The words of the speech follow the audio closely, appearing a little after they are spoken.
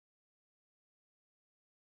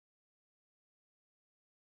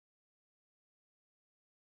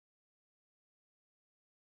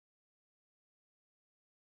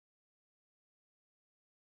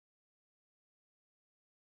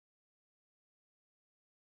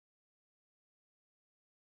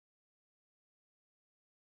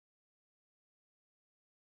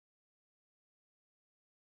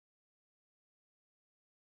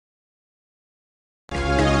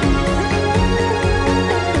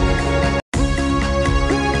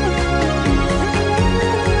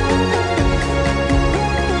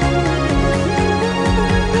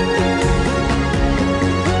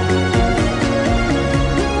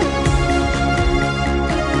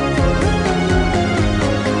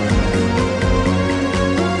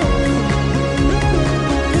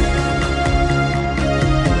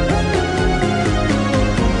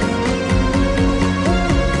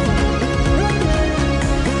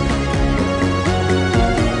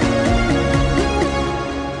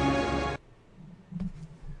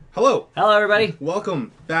Hello! Hello, everybody.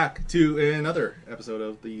 Welcome back to another episode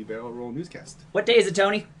of the Barrel Roll Newscast. What day is it,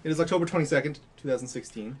 Tony? It is October 22nd,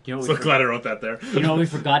 2016. You know what So glad I wrote that there. You know what we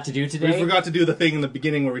forgot to do today? We forgot to do the thing in the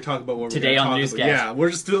beginning where we talk about what Today we're on going the to talk about. newscast. Yeah, we'll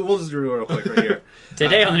just do it real quick right here.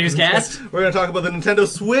 Today on the newscast, We're going to talk about the Nintendo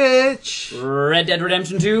Switch! Red Dead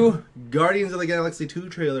Redemption 2. Guardians of the Galaxy 2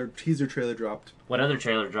 teaser trailer dropped. What other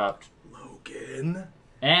trailer dropped? Logan.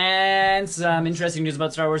 And some interesting news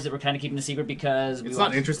about Star Wars that we're kind of keeping a secret because It's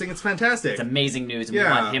not interesting, it's fantastic. It's amazing news, and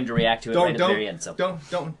Yeah. we want him to react to it right at the very end. So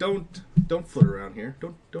Don't flirt around here.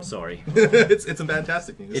 Don't. sorry, it's some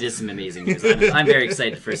fantastic news. it is some amazing news. I'm very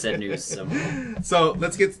excited for said news. So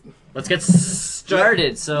let's get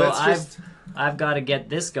started. So let's I've got to get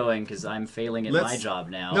this going because I'm failing at my job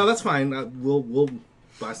now. No, that's fine. We'll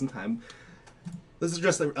buy some time. Let's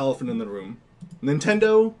address the elephant in the room.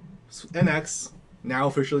 Nintendo NX, now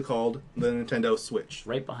officially called the Nintendo Switch.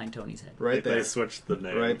 Right behind Tony's head. Right there. They switched the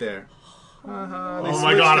name. Right there. Oh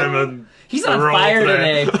my god, I'm in. He's on fire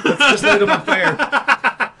today. Let's just light him on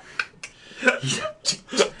fire.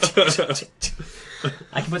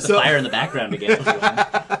 I can put the fire in the background again if you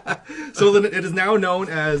want. So then it is now known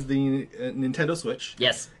as the Nintendo Switch.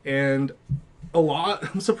 Yes. And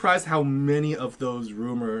I'm surprised how many of those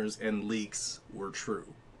rumors and leaks were true.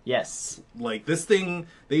 Yes. Like, this thing,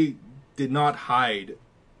 they did not hide.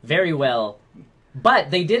 Very well.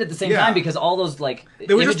 But they did at the same Yeah. time because all those were just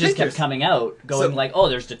images kept pictures. coming out, going So- like, "Oh,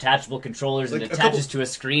 there's detachable controllers and Like it a attaches couple- to a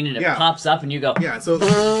screen and it Yeah. pops up and you go, Yeah, so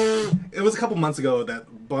it was a couple months ago that a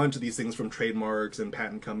bunch of these things from trademarks and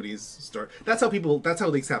patent companies start. That's how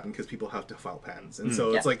leaks happen, because people have to file patents. And so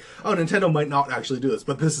it's Yeah. like, oh, Nintendo might not actually do this,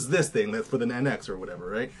 but this is this thing that's for the NX or whatever,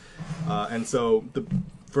 right? And so the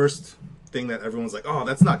first thing that everyone's like, oh,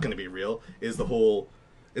 that's not going to be real, is the whole,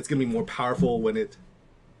 it's going to be more powerful when it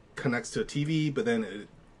connects to a TV, but then it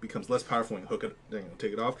becomes less powerful when you hook it,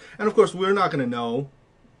 take it off. And of course, we're not going to know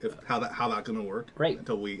how that's going to work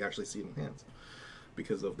until we actually see it in hands,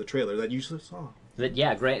 because of the trailer that you just saw.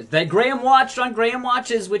 that Graham watched on Graham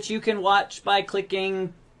Watches, which you can watch by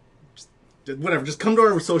clicking. Whatever, just come to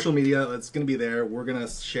our social media. It's going to be there. We're going to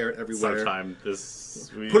share it everywhere. Sometime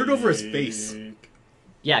this week. Put it over his face.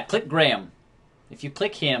 Yeah, click Graham. If you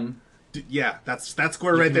click him, Yeah, that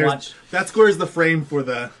square You right can there. watch- That square is the frame for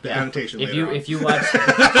the yeah. annotation. If later you on. if you watch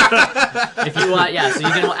yeah, so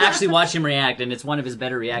you can actually watch him react, and it's one of his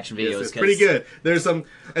better reaction videos. Yes, it's 'cause pretty good. There's some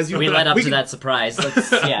as you We led up we to can- that surprise.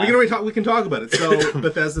 Yeah. We can talk about it. So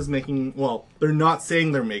Bethesda's making. Well, they're not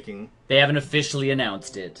saying they're making They haven't officially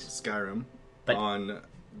announced it. Skyrim But- on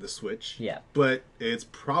the Switch. Yeah. But it's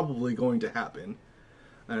probably going to happen.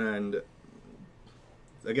 And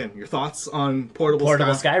again, your thoughts on portable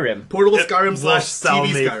Skyrim. Portable It Skyrim will slash sell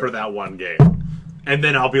TV me Skyrim. for that one game, and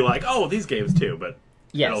then I'll be like, oh, these games too. But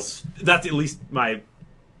Yes. that's at least my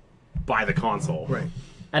buy the console. Right.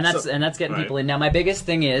 And that's So- getting Right. people in. Now, my biggest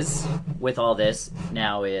thing is with all this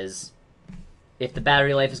now is if the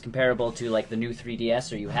battery life is comparable to like the new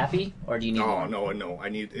 3DS, are you happy, or do you need more? No.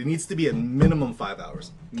 It needs to be a minimum 5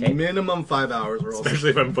 hours. Okay. Minimum 5 hours, or else. Especially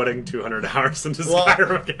if I'm putting 200 hours into Well-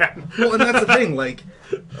 Skyrim again. Well, and that's the thing. Like,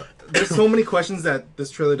 there's so many questions that this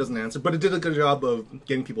trailer doesn't answer, but it did a good job of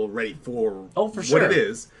getting people ready for For what sure. it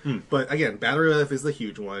is. But again, battery life is the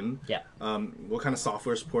huge one. Yeah. What kind of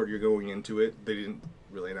software support you're going into it? They didn't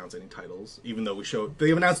really announce any titles, even though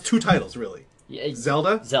they've announced 2 titles really: Yeah,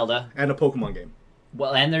 Zelda and a Pokemon game.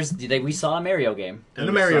 Well, and we saw a Mario game, And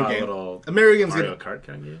a we Mario saw game. little A Mario game's Mario good. Kart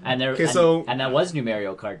kind of game. and there Okay, so- and that was new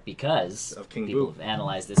Mario Kart because Of King people Boo. have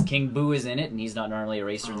analyzed this. King Boo is in it, and he's not normally a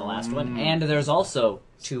racer in the last one. And there's also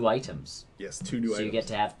 2 items, Yes, 2 new so items. you get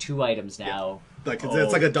to have 2 items now. Like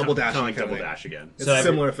it's like a double dash. Kind of like kind of double thing. dash again. It's So a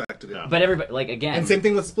similar effect to it. Yeah. But everybody, like again, And same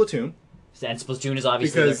thing with Splatoon. and Splatoon is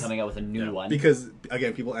obviously Because- they're coming out with a new one. Because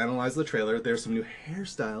again, people analyze the trailer. There's some new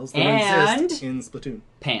hairstyles that And- exist in Splatoon.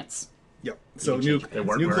 Pants. Yep. So can new change They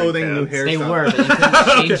weren't new wearing clothing, new pants. hairstyles. They were, but you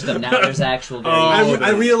couldn't change them. Now there's actual variations.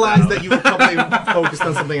 I realized that you were probably focused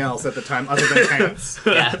on something else at the time, other than pants.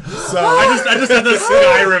 Yeah. So I just had the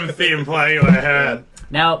Skyrim theme playing in my head.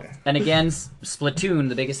 Now, and again, Splatoon.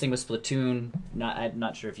 The biggest thing with Splatoon. I'm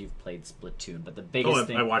not sure if you've played Splatoon, but the biggest Oh,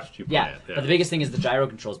 thing. I watched you play Yeah, it. but the biggest thing is the gyro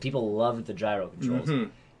controls. People loved the gyro controls.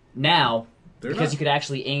 Now, They're because not- you could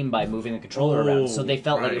actually aim by moving the controller around, so they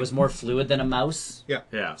felt like right. it was more fluid than a mouse.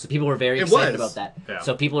 yeah. So people were very It excited was. about that. Yeah.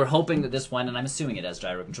 So people are hoping that this one, and I'm assuming it has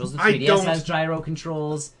gyro controls. The I 3DS don't- has gyro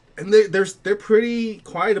controls. And they're pretty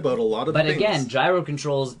quiet about a lot of But things. again, gyro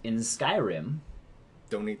controls in Skyrim.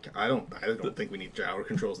 I don't think we need gyro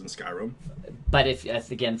controls in Skyrim. But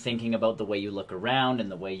if again thinking about the way you look around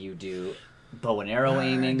and the way you do bow and arrow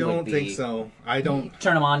aiming. I don't would be... think so. I don't.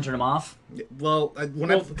 Turn them on, turn them off. Well,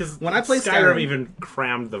 when I play Skyrim Skyrim, even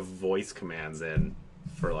crammed the voice commands in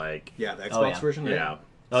for like yeah, the Xbox Oh, yeah. version, right? yeah.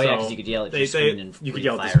 Oh yeah, because you could yell at your screen and you could breathe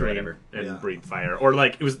yell at fire the screen or whatever. and Yeah. breathe fire, or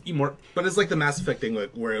like it was more. But it's like the Mass Effect thing,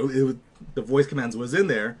 like where the voice commands was in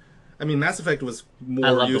there. I mean, Mass Effect was more. I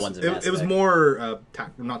love the ones in Mass it was Effect. more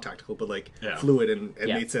not tactical, but like Yeah. fluid, and it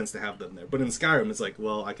Yeah. made sense to have them there. But in Skyrim, it's like,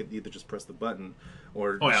 well, I could either just press the button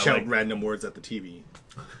or Oh, yeah, shout like- random words at the TV.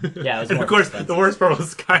 Yeah, it was And more of course, expensive. the worst part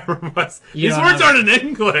was Skyrim was You these don't words have- aren't in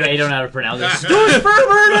English. Yeah, you don't know how to pronounce it. Goose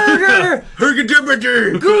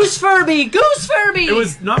Hergadibberger! Goose Furby! Goose Furby! It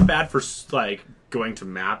was not bad for like going to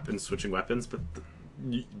map and switching weapons, but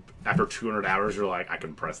after 200 hours, you're like, I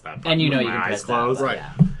can press that button and you know with you my can eyes press closed. that. Right.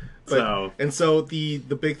 Yeah. But, So and so the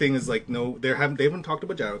big thing is like, no, they haven't talked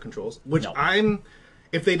about gyro controls, which No.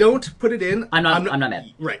 if they don't put it in, I'm not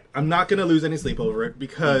mad. Right, I'm not gonna lose any sleep over it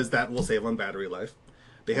because that will save on battery life.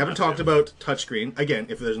 They haven't talked about touchscreen. Again,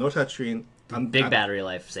 if there's no touchscreen, Big battery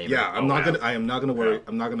life saver. Yeah, Oh, yeah. I am not gonna worry. Yeah.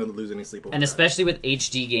 I'm not gonna lose any sleep over And that. especially with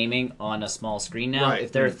HD gaming on a small screen now, Right.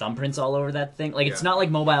 if there are thumbprints all over that thing, like it's Yeah. not like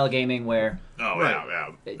mobile gaming where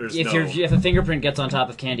yeah. There's no. if a fingerprint gets on top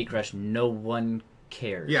of Candy Crush, no one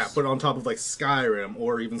cares. Yeah, but on top of like Skyrim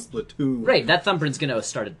or even Splatoon, right, that thumbprint's gonna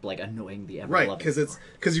start like annoying the ever right, loving.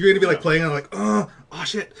 because you're gonna be like playing and like, oh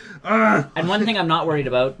shit, And one thing I'm not worried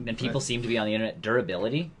about, and people seem to be on the internet,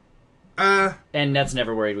 durability. And that's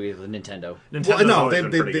never worried with Nintendo. Nintendo's well, no, always they,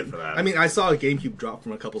 been they, pretty they, good for that. I mean, I saw a GameCube drop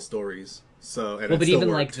from a couple stories, so and Well, it but still even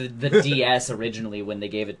worked. like the DS originally, when they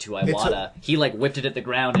gave it to Iwata, he like whipped it at the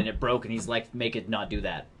ground and it broke, and he's like, "Make it not do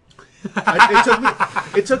that."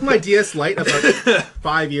 it took my DS Lite about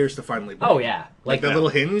 5 years to finally break. Oh yeah, like that little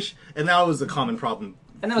hinge, and that was a common problem.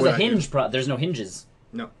 and that was for a that hinge. There's no hinges.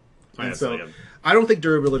 No, yeah, and so, so yeah. I don't think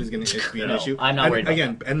durability is going to be an No, issue. I'm not And worried about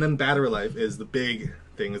again, and then battery life is the big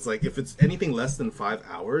thing. It's like if it's anything less than 5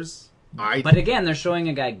 hours, But again, they're showing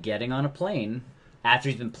a guy getting on a plane after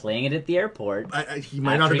he's been playing it at the airport. he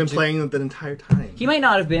might not have been playing it that entire time. He might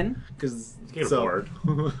not have been, because Get bored.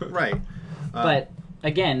 right. but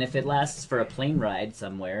again, if it lasts for a plane ride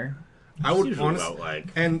somewhere, I would usually honestly, about, like-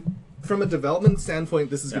 and from a development standpoint,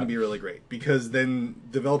 this is going Yeah. to be really great because then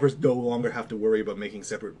developers no longer have to worry about making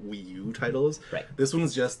separate Wii U titles. Right. This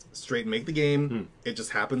one's just straight make the game. It just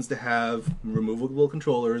happens to have removable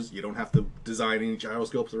controllers. You don't have to design any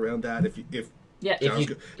gyroscopes around that. If yeah,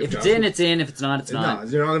 Gyroscope- if it's gyroscope- in, it's in. If it's not, it's no, not.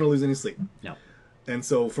 you're not going to lose any sleep. No. And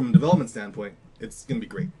so, from a development standpoint, it's going to be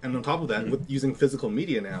great. And on top of that, with using physical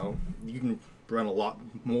media now, you can run a lot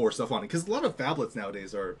more stuff on it. Because a lot of phablets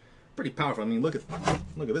nowadays are pretty powerful. I mean, look at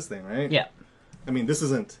this thing, right? Yeah. I mean, this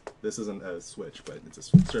isn't a Switch, but it's a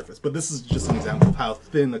Surface. But this is just an example of how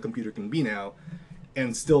thin a computer can be now,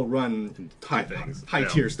 and still run things. high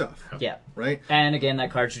tier stuff, Yeah. right? And again, that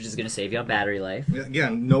cartridge is going to save you on battery life.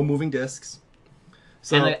 Again, no moving discs.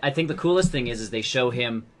 So And I think the coolest thing is they show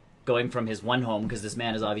him going from his one home, because this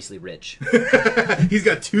man is obviously rich. he's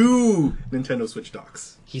got 2 Nintendo Switch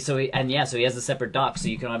docks. So he has a separate dock, so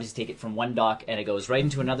you can obviously take it from one dock and it goes right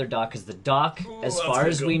into another dock, because the dock, as that's far gonna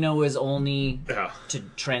as go- we know, is only Yeah. to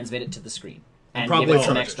transmit it to the screen and Probably give it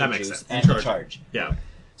some charge it. extra That makes juice sense. and Charge to it. charge. Yeah.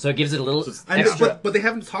 So it gives it a little it's- And extra. but they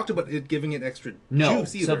haven't talked about it giving it extra No,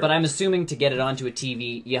 juice either. but I'm assuming to get it onto a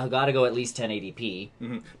TV, you got to go at least 1080p.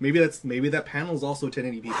 Maybe that panel is also a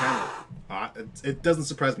 1080p panel. It doesn't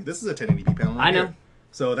surprise me. This is a 1080p panel. I know. here.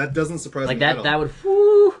 So that doesn't surprise Like me at that, all. that would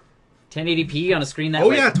whoo, 1080p on a screen that. Oh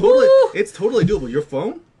way. yeah, totally. Woo! It's totally doable. Your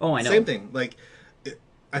phone? Oh, I know. Same thing. Like,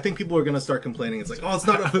 I think people are gonna start complaining. It's like, oh, it's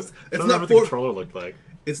not a, it's That's not what the four, controller looked like.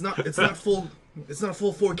 it's not full, it's not a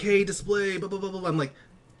full 4K display. Blah blah blah blah. I'm like,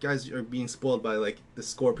 guys are being spoiled by like the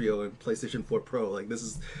Scorpio and PlayStation 4 Pro. Like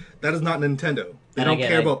that is not Nintendo. They And don't again,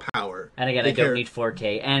 care about power. And again, They I don't care- need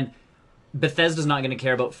 4K. And Bethesda's not going to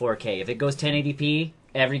care about 4K. If it goes 1080p,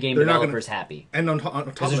 every game They're not gonna- developer's happy. And on top Because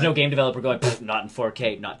of there's that, no game developer going, not in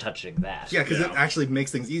 4K, not touching that. yeah, because it Yeah. actually makes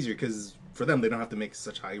things easier. Because for them, they don't have to make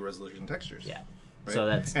such high resolution textures. Yeah. right? So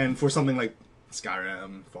that's. and for something like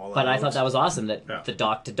Skyrim, Fallout. But I thought that was awesome that Yeah. the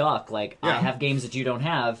dock to dock, like I Yeah. have games that you don't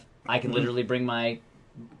have. I can literally bring my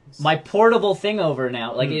portable thing over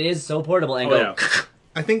now. Like it is so portable and Oh, go. yeah.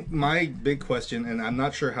 I think my big question, and I'm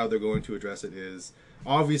not sure how they're going to address it, is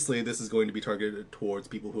obviously this is going to be targeted towards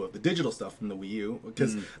people who have the digital stuff from the Wii U,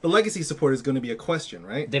 because the legacy support is going to be a question,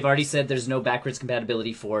 right? They've already said there's no backwards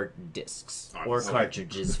compatibility for discs or Obviously.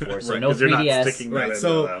 cartridges for so Right, no 'cause they're not 3DS. sticking that Right. into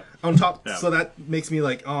So the- on top, Yeah. so that makes me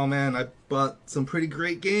like, oh man, I bought some pretty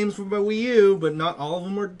great games for my Wii U, but not all of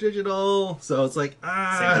them are digital. So it's like, Same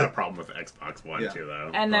kind of problem with Xbox One Yeah. too, though.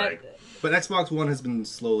 And like, But Xbox One has been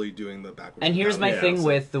slowly doing the backwards. And here's my compatibility, thing so-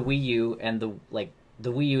 with the Wii U and the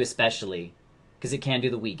Wii U especially, because it can do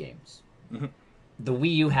the Wii games. Mm-hmm. The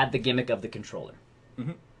Wii U had the gimmick of the controller.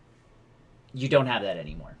 Mm-hmm. You don't have that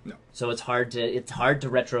anymore. No. So it's hard to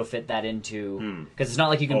retrofit that into, because it's not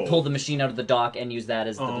like you can Oh. pull the machine out of the dock and use that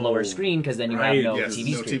as the lower Oh, screen, because then you right, have no yes,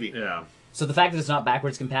 TV no screen. TV. Yeah. So the fact that it's not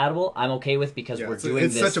backwards compatible, I'm okay with, because Yeah, we're it's doing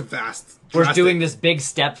it's this. such a vast. We're drastic- doing this big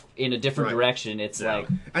step in a different Right. direction. It's Yeah. like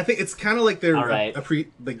I think it's kind of like they're All right. like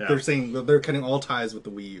Yeah. they're saying that they're cutting all ties with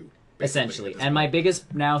the Wii U. basically, essentially. at this And my point.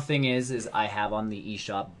 biggest now thing is I have on the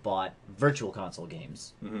eShop bought virtual console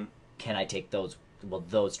games. Mhm. Can I take those? Will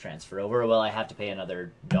those transfer over? Or will I have to pay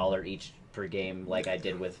another $1 each per game, like I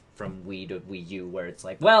did with from Wii to Wii U, where it's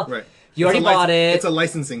like, well, Right. you already It's a lic- bought it, It's a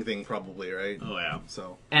licensing thing, probably, right? Oh yeah.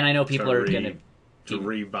 So and I know people are to gonna to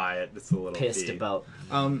be rebuy it. It's a little pissed fee. about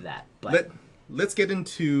Um, that. But let's get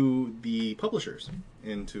into the publishers,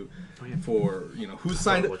 for who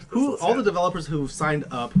signed let's all yeah. the developers who've signed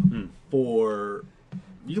up for.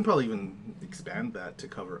 You can probably even expand that to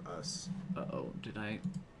cover us. oh, did I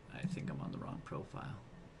think I'm on the wrong profile.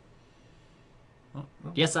 Oh,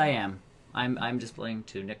 yes, I am. I'm displaying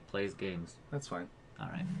to Nick Plays Games. That's fine. All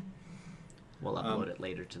right. We'll upload it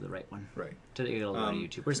later to the right one. Right. It'll go to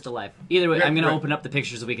YouTube. We're still live. Either way, Yeah, I'm going to right. open up the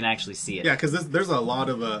picture so we can actually see it. Yeah, because there's a lot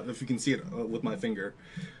of if you can see it with my finger,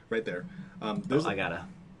 right there. There's I gotta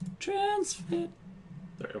transfit.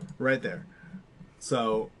 There you go. right there.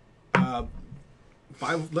 So,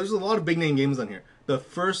 there's a lot of big name games on here. The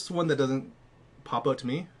first one that doesn't pop out to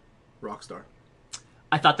me, Rockstar.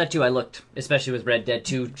 I thought that too. I looked, especially with Red Dead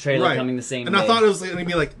 2 trailer coming the same and day. I thought it was going to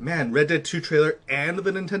be like, man, Red Dead 2 trailer and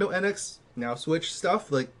the Nintendo NX now Switch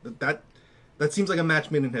stuff, like that seems like a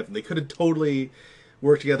match made in heaven. They could have totally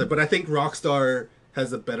worked together, but I think Rockstar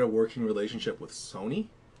has a better working relationship with Sony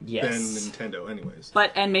Yes. than Nintendo, anyways.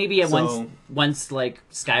 But and maybe So- once like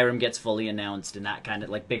Skyrim gets fully announced and that kind of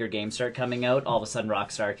like bigger games start coming out, all of a sudden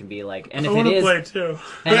Rockstar can be like, and if I it want to is, play it too.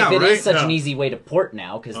 and Yeah, if it right? is such an Yeah. easy way to port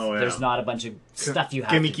now, because Oh, yeah. there's not a bunch of stuff you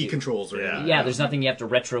have to Gimmicky do. controls, right? Yeah. Yeah, there's nothing you have to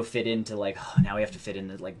retrofit into. Like, oh, now we have to fit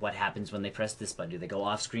in like what happens when they press this button. Do they go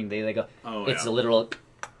off screen? They go. Oh, it's yeah. a literal.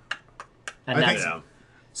 And I think that's Yeah.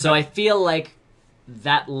 so. I feel like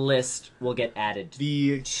that list will get added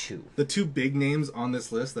The to. two big names on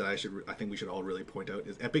this list that I think we should all really point out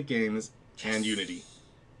is Epic Games and Unity.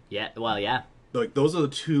 Yeah. Well, yeah. Like those are the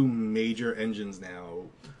two major engines now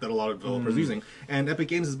that a lot of developers are using. And Epic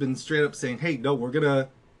Games has been straight up saying, "Hey, no, we're gonna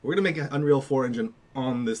make an Unreal 4 engine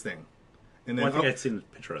on this thing." And then Well, I think I'd seen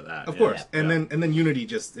a picture of that. of yeah. course, Yeah. and then Unity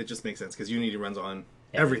just makes sense because Unity runs on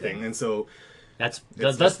everything, and so That's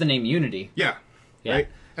It's- that's the name Unity. yeah, Yeah. right.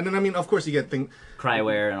 And then I mean, of course, you get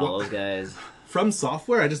Cryware and all Well- those guys. From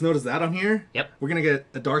Software. I just noticed that on here. Yep. We're gonna get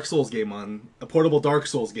a Dark Souls game a portable Dark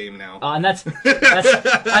Souls game now. And that's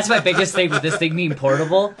my biggest thing with this thing being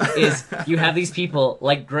portable is you have these people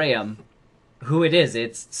like Graham, who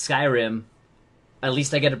it's Skyrim. At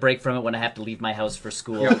least I get a break from it when I have to leave my house for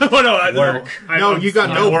school. Yeah. Oh no! Work. No, you got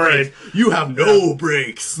I'm no worried. breaks. You have no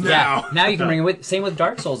breaks now. Yeah, now you can bring it with. Same with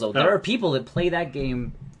Dark Souls though. There are people that play that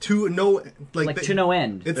game To no like to no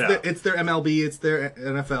end. It's Yeah. their MLB. It's their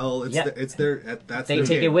NFL. It's Yeah. that's They their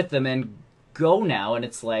take it game. with them and go now, and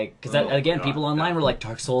it's like because Oh, again, God, people online yeah. were like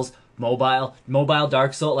Dark Souls mobile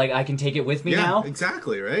Dark Soul. Like I can take it with me Yeah, now.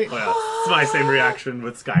 exactly right. Oh, yeah. It's my same reaction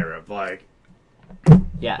with Skyrim. Like,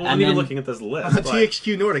 Yeah, well, and I'm even then looking at this list. like,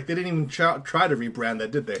 THQ Nordic. They didn't even try to rebrand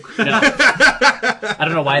that, did they? no. I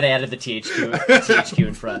don't know why they added the THQ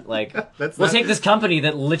in front. Like That's we'll not- take this company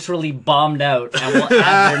that literally bombed out and we'll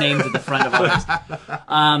add their name to the front of ours.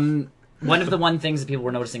 One of the things that people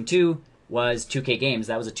were noticing too was 2K Games.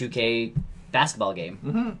 That was a 2K basketball game.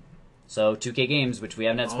 Mm-hmm. So 2K Games, which we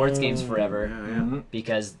haven't had sports games forever Yeah, yeah.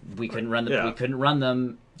 because we couldn't run Yeah. we couldn't run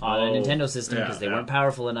them on a Oh, Nintendo system yeah, because they yeah. weren't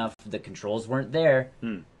powerful enough. The controls weren't there.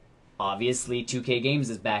 Hmm. Obviously, 2K Games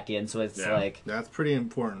is back in, so it's Yeah. like, That's pretty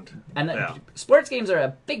important. and Yeah. sports games are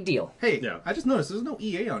a big deal. Hey, Yeah. I just noticed there's no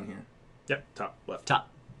EA on here. Yep, top left. Top.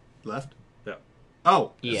 Left. Yeah.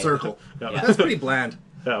 Oh, EA. circle. Yeah. Yeah. That's pretty bland.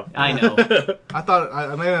 Yeah. I know. I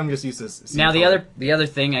thought maybe I'm just used to. seeing Now color. the other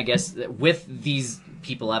thing, I guess, with these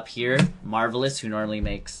people up here, Marvelous, who normally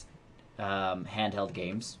makes handheld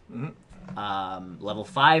games, Level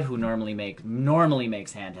 5, who normally makes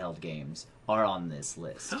handheld games, are on this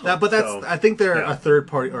list, But that's So, I think they're yeah. a third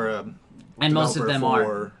party or a and most of them developer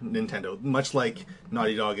are. for Nintendo, much like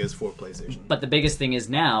Naughty Dog is for PlayStation. But the biggest thing is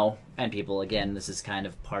now, and people, again, this is kind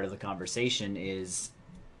of part of the conversation, is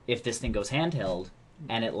if this thing goes handheld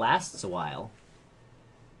and it lasts a while.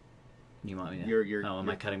 You want me to? You're- oh, am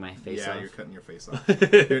I cutting my face yeah, off? you're cutting your face off.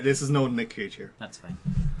 This is no Nick Cage here. That's fine.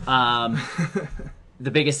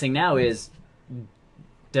 The biggest thing now is,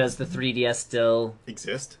 does the 3DS still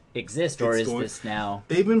exist. or It's is going- this now?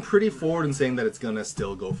 They've been pretty forward in saying that it's gonna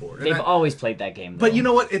still go forward. And They've I- always played that game, though. but you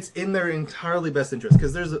know what? It's in their entirely best interest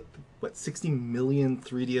because there's 60 million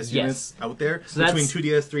 3DS units out there So that's- between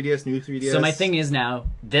 2DS, 3DS, new 3DS. So my thing is now,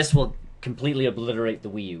 this will completely obliterate the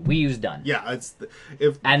Wii U. Wii U's done. yeah,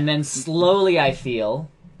 if And then slowly, I feel,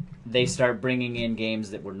 they start bringing in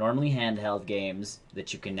games that were normally handheld games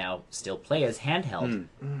that you can now still play as handheld.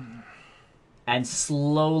 And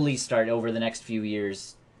slowly start over the next few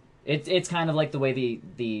years. It's kind of like the way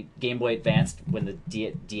the Game Boy Advanced, when the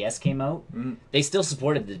DS came out, they still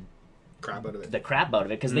supported the crap out of it. crap out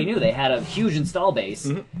of it because they knew they had a huge install base.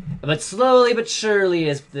 But slowly but surely,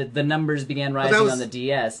 as the numbers began rising was- on the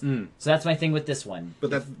DS, so that's my thing with this one.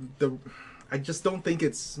 But I just don't think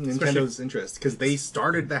it's Nintendo's interest because they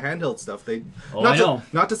started the handheld stuff. Oh, I know.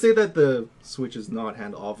 Not to say that the Switch is not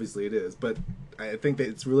handheld. Obviously, it is. But I think that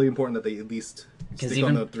it's really important that they at least stick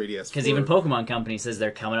on the 3DS. Because even Pokemon Company says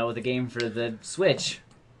they're coming out with a game for the Switch.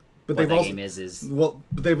 but What they've that also game is well,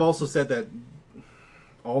 but they've also said that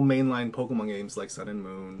all mainline Pokemon games like Sun and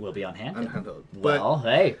Moon will be on and handheld. handheld. Well,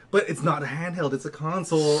 hey, But it's not a handheld; it's a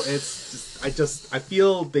console. It's I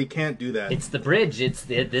feel they can't do that. it's the bridge.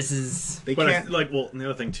 This is They But can't. well, the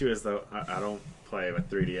other thing too is though I don't play with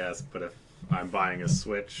 3DS, but if I'm buying a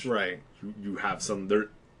Switch, Right. you have some there.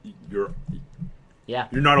 You're yeah.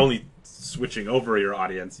 not only switching over your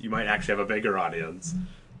audience, you might actually have a bigger audience,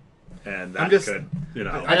 and that just- could And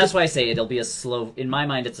that's why I say it'll be a slow. In my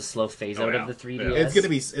mind, it's a slow phase Oh, out yeah. of the 3DS.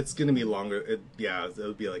 Yeah. It's gonna be longer.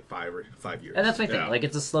 It'll be like 5 years. And that's my thing. Yeah. Like,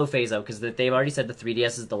 it's a slow phase out because they've already said the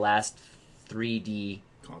 3DS is the last 3D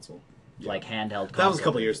console. like handheld console. That was a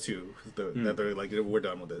couple of years too. That they're like we're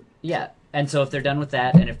done with it. Yeah, and so if they're done with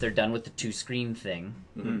that, and if they're done with the 2-screen thing,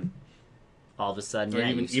 all of a sudden, Or yeah,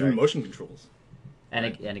 even you start, even motion controls. and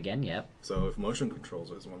again, yeah, So if motion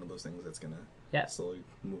controls is one of those things that's gonna Yeah. slowly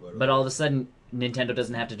move out. but all of a sudden, Nintendo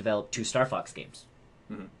doesn't have to develop 2 Star Fox games.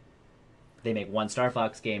 They make 1 Star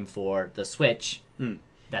Fox game for the Switch.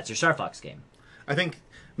 That's your Star Fox game. I think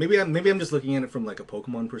maybe I'm just looking at it from like a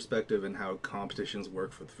Pokemon perspective and how competitions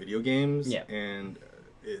work for the video games. Yeah. And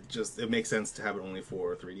it makes sense to have it only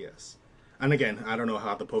for 3DS. And again, I don't know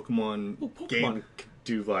how the Pokemon, game Pokemon could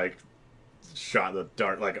do like shot in the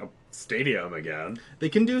dark like a stadium again. they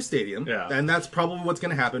can do Stadium. Yeah. And that's probably what's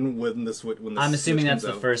going to happen when the Switch. I'm assuming Switch that's comes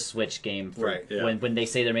the out. first Switch game. For, Right, yeah. When they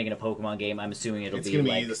say they're making a Pokemon game, I'm assuming it'll It's be gonna be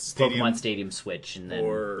like the Stadium- Pokemon Stadium Switch, and then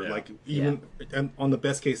Or Yeah. like even and on the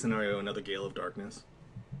best case scenario, another Gale of Darkness.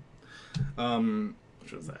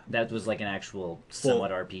 Which was that? that was like an actual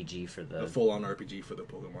somewhat RPG for the A full-on RPG for the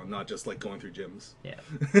Pokemon, not just like going through gyms. yeah.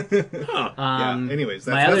 Huh. Yeah. Anyways,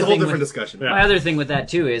 my that's other a whole thing different with- discussion. Yeah. My other thing with that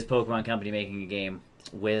too is Pokemon Company making a game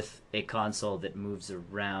with a console that moves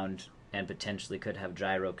around and potentially could have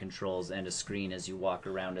gyro controls and a screen as you walk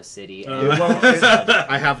around a city. And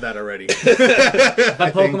I have that already.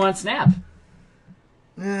 but Pokemon Snap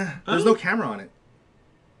There's no camera on it.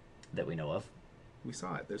 that we know of. We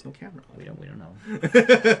saw it. There's no camera on We it. don't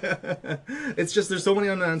know. It's just there's so many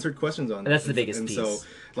unanswered questions on it. That's the biggest and piece. So,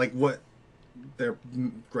 like, what their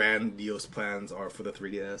grandiose plans are for the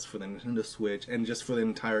 3DS, for the Nintendo Switch, and just for the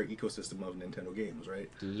entire ecosystem of Nintendo games, right?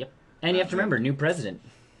 Yep. And you have to remember, new president.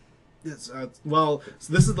 Yes. Well,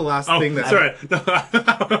 so this is the last Oh, thing that. sorry.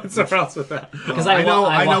 No, somewhere else with that. Because I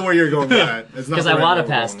know where you're going with that. It's not Because the right Iwata way we're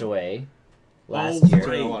passed going. away last Oh, year.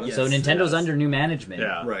 right, Iwata. So yes, Nintendo's yes. under new management.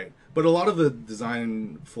 Yeah. Right. But a lot of the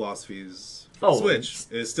design philosophies for Oh, the Switch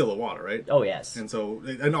is still Iwata, right? Oh yes. And so,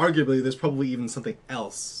 and arguably, there's probably even something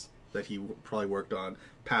else that he probably worked on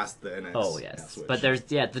past the NX. Oh yes. Switch. But there's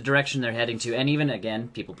the direction they're heading to, and even again,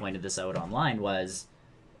 people pointed this out online was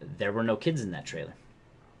there were no kids in that trailer.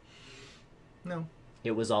 no.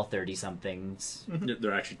 It was all 30-somethings.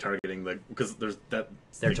 They're actually targeting because there's that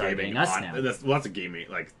They're the targeting gaming us on, now. That's lots of gaming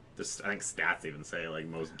like this. I think stats even say like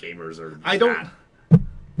most gamers are. I don't- that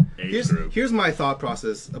age group. Here's my thought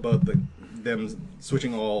process about them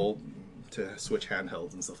switching all to Switch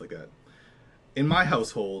handhelds and stuff like that. In my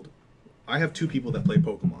household, I have 2 people that play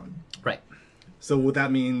Pokemon. Right. So would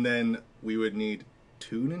that mean then we would need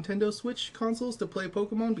 2 Nintendo Switch consoles to play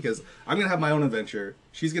Pokemon? Because I'm gonna have my own adventure.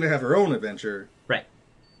 She's gonna have her own adventure. Right.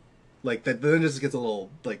 Like that, then it just gets a little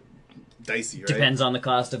like dicey, right? Depends on the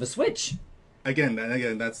cost of a Switch. Again,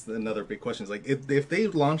 that's another big question. Is like if they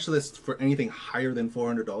launch this for anything higher than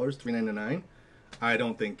 $400, $399, I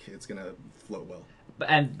don't think it's gonna float well.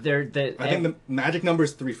 And they're I think the magic number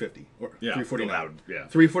is $350 or Yeah, $349. allowed, yeah.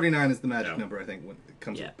 $349 is the magic Yeah. number. I think when it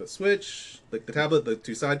comes Yeah. with the Switch, like the tablet, the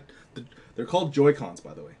 2 side. They're called Joy-Cons,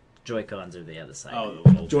 by the way. Joy-Cons are the other side. Oh, the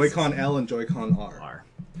little Joy-Con L and Joy-Con R. R.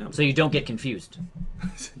 So you don't get confused.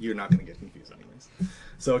 You're not going to get confused anyways.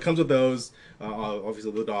 So it comes with those,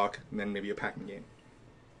 obviously the dock, and then maybe a packing game.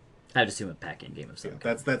 I'd assume a pack-in game of some Yeah,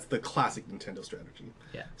 kind. that's the classic Nintendo strategy.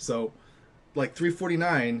 Yeah. So, like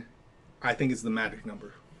 $349, I think is the magic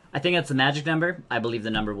number. I think that's the magic number. I believe the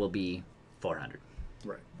number will be 400.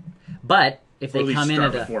 Right. But if Or they at least come in start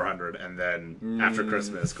at with a 400 and then after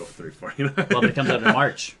Christmas go for 349. well, but it comes out in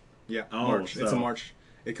March. Yeah. Oh, March. It's a so- March.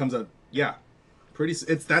 It comes out. Yeah.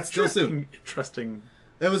 That's still soon. Interesting.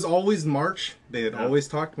 It was always March. They had always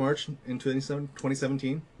talked March in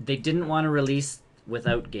 2017. They didn't want to release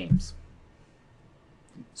without games.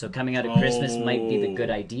 So coming out of Christmas might be the good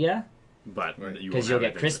idea But Right. you because won't you'll have get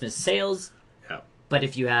anything Christmas sales. Yeah. But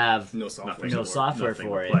if you have No software. Nothing No to- software nothing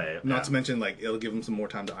for to it. play. Not yeah. to mention, like, it'll give them some more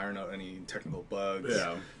time to iron out any technical bugs.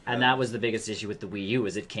 Yeah. and that was the biggest issue with the Wii U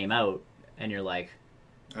is it came out and you're like,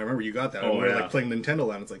 I remember you got that. Oh, we were yeah. like playing Nintendo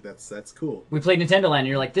Land. It's like that's cool. we played Nintendo Land and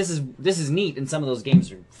you're like, this is neat and some of those games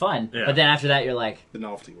are fun. Yeah. But then after that you're like, The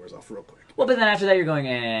novelty wears off real quick. well, but then after that you're going,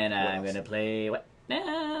 and I'm else? gonna play what?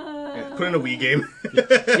 Yeah, put in a Wii game.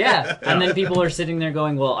 Yeah, and then people are sitting there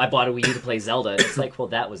going, well, I bought a Wii U to play Zelda. It's like, well,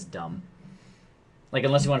 that was dumb. Like,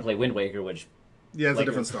 unless you want to play Wind Waker, which Yeah, it's like, a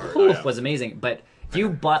different story. oof, was amazing. But if you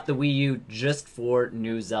bought the Wii U just for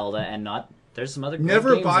new Zelda and not, there's some other great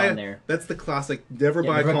Never games buy on it. there. That's the classic. Never Yeah,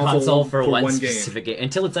 buy a never console, for one game. specific game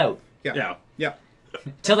until it's out. Yeah. Yeah. Yeah.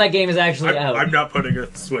 Till that game is actually out. I'm not putting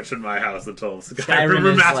a Switch in my house until Skyrim Skyrim is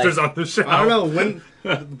Remaster's like- on the shelf. I don't know when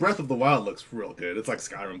Breath of the Wild looks real good. It's like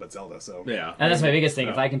Skyrim but Zelda. So Yeah. And that's my biggest thing.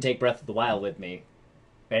 Yeah. If I can take Breath of the Wild with me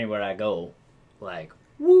anywhere I go, like,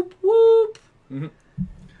 whoop, whoop.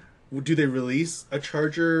 do they release a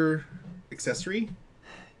charger accessory?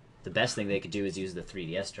 The best thing they could do is use the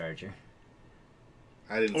 3DS charger.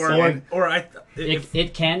 I didn't Or see it. or I if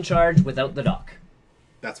It can charge without the dock.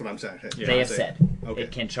 That's what I'm saying. Yeah. They I'm have saying. said Okay.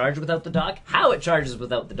 it can charge without the dock. How it charges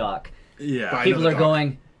without the dock? yeah. Fine. People know are the dock.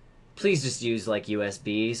 going, please just use like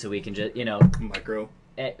USB so we can just Micro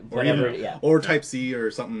whatever. even- Yeah, or Type C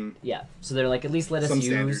or something, yeah. So they're like, at least let us some use.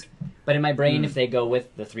 standard, But in my brain, if they go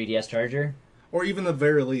with the 3DS charger, or even the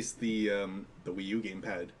very least the Wii U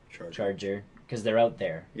gamepad charger. because they're out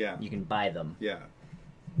there. Yeah. You can buy them. Yeah.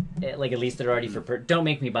 Like at least they're already for. Don't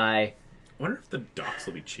make me buy. I wonder if the docks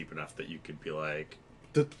will be cheap enough that you could be like,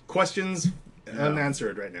 The questions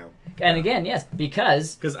unanswered right now. And again, yes,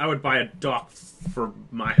 because because I would buy a dock for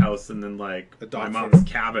my house and then like A dock my for- mom's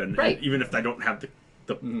cabin, Right. and even if I don't have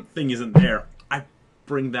the thing isn't there, I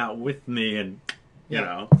bring that with me and you Yeah.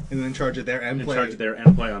 know And then charge it there and and play. charge it there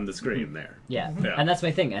and play on the screen there. yeah. Yeah. And that's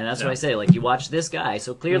my thing, and that's why Yeah. I say like you watch this guy.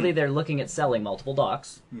 So clearly they're looking at selling multiple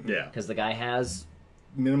docks Yeah. because the guy has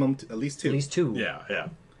Minimum at least two. at least two. Yeah. Yeah.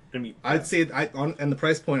 I mean, I'd say and the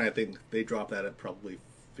price point, I think they dropped that at probably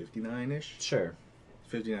 59-ish. Sure.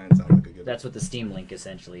 59 sounds like a good. That's what the Steam Link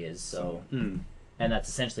essentially is. So, mm, and that's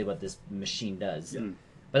essentially what this machine does. Yeah.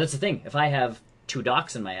 But that's the thing. If I have two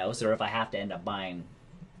docks in my house, or if I have to end up buying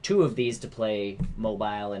two of these to play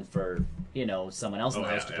mobile, and for someone else in the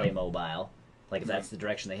Oh, house yeah, to play yeah. mobile, like if that's the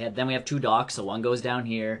direction they head, then we have two docks. So one goes down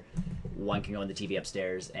here, one can go in the TV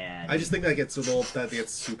upstairs, and I just think that gets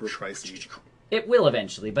super pricey. it will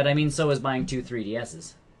eventually. But I mean, so is buying two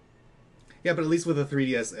 3DSs. Yeah, but at least with a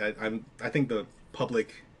 3DS, I think the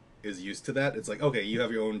public is used to that. It's like, okay, you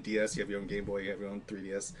have your own DS, you have your own Game Boy, you have your own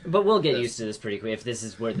 3DS. But we'll get Yes. used to this pretty quick if this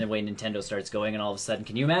is where the way Nintendo starts going, and all of a sudden,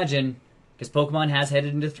 can you imagine? Because Pokemon has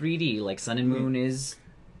headed into 3D, like Sun and Moon is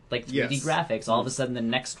like 3D Yes. graphics. All of a sudden, the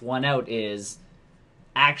next one out is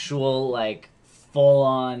actual, like, full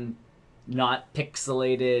on, not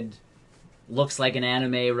pixelated, looks like an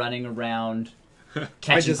anime running around,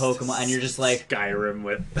 catching just- Pokemon, and you're just like, Skyrim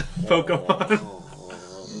with Pokemon.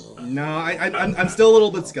 No, I'm still a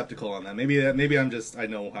little bit skeptical on that. Maybe I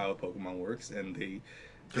know how Pokemon works, and they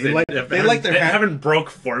like their they haven't broke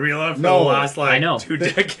formula for No, the last like I know. 2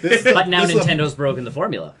 This- decades. this- but now This is a- Nintendo's broken the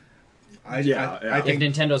formula. I Yeah, yeah. If think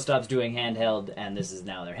Nintendo stops doing handheld, and this is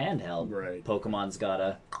now their handheld, Right. Pokemon's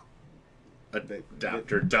gotta.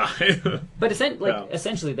 Adapt or die. But Yeah.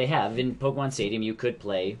 essentially, they have in Pokemon Stadium. You could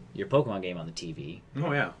play your Pokemon game on the TV.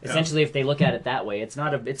 Oh yeah. Essentially, if they look at it that way, it's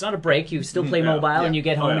not a break. You still play Yeah, mobile, and yeah. you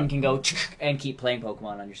get Oh, home yeah. and can go and keep playing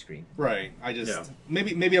Pokemon on your screen. right. I just Yeah.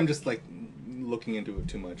 maybe I'm just like looking into it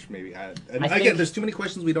too much. Maybe and I again, think- there's too many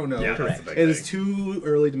questions we don't know. Yeah, Correct. that's the big It is thing. too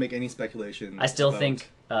early to make any speculation. I still about-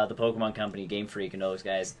 think the Pokemon Company, Game Freak, and those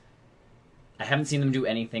guys. I haven't seen them do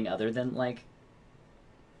anything other than like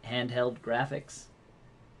handheld graphics.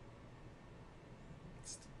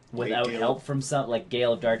 Without Gale. help from some, like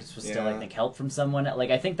Gale of Darkness was still, I Yeah. think, help from someone. Like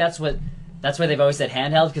I think that's what That's why they've always said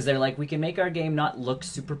handheld, because they're like, we can make our game not look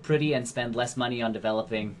super pretty and spend less money on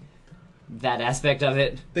developing that aspect of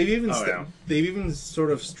it. They've even yeah. they've even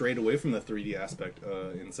sort of strayed away from the 3D aspect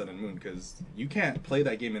in Sun and Moon, because you can't play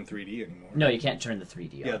that game in 3D anymore. No, you can't turn the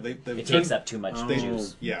 3D on. Yeah, they've it takes up too much Oh.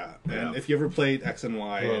 juice. Yeah, and Yeah. if you ever played X and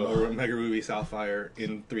Y or Mega Ruby Sapphire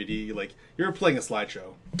in 3D, like you're playing a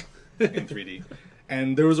slideshow in 3D,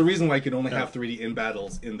 and there was a reason why you could only have 3D in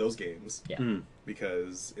battles in those games. Yeah.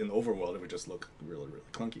 Because in the overworld it would just look really, really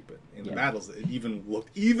clunky, but in the Yeah. battles it even looked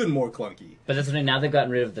even more clunky. But that's when now they've gotten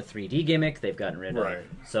rid of the 3D gimmick. They've gotten rid of Right.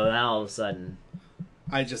 So now all of a sudden,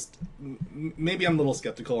 I just maybe I'm a little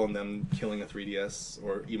skeptical on them killing a 3DS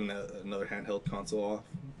or even another handheld console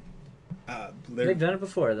off. they've done it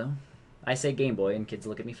before though. I say Game Boy, and kids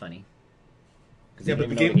look at me funny. 'Cause they Yeah, don't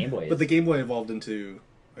but even know what a Game Boy is. but the Game Boy evolved into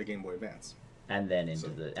a Game Boy Advance. And then into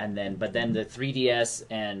So- but then the 3DS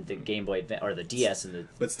and the Game Boy or the DS and the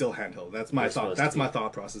But still handheld. That's my They're thought. supposed to That's be. my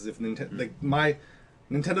thought process. If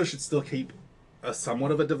Nintendo should still keep a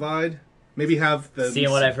somewhat of a divide. Maybe have the seeing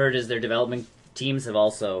what I've heard is their development teams have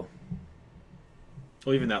also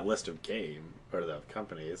Well, even that list of game or the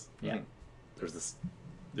companies. yeah. There's this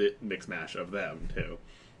the mix mash of them too.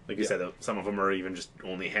 Like you Yeah. said, some of them are even just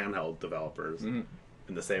only handheld developers in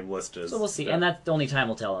the same list as. So we'll see, yeah. and that's the only time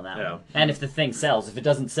will tell on that Yeah. one. And if the thing sells, if it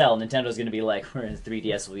doesn't sell, Nintendo's going to be like, "Whereas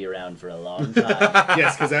 3DS will be around for a long time."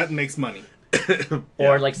 yes, because that makes money.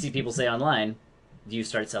 Or like see people say online, you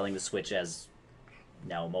start selling the Switch as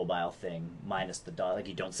now a mobile thing minus the dock. Like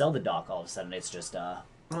you don't sell the dock all of a sudden. It's just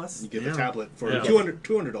You get the tablet for Yeah.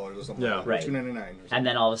 $200 or something. Yeah. Like that, Right. or $299 or something. and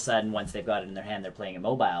then all of a sudden once they've got it in their hand, they're playing it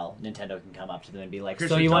mobile. Nintendo can come up to them and be like, Here's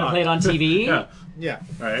 "So your you want to dock." play it on TV? Yeah. Yeah.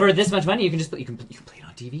 Right. For this much money, you can just you can play it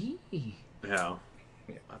on TV." Yeah.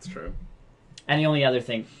 Yeah. That's true. And the only other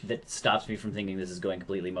thing that stops me from thinking this is going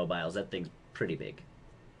completely mobile is that thing's pretty big.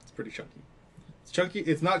 It's pretty chunky. It's chunky.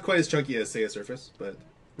 It's not quite as chunky as, say, a Surface, but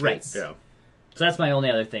Right. it's- Yeah. So that's my only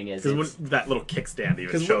other thing is Because it's- that little kickstand even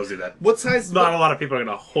 'Cause shows you that What size? not a lot of people are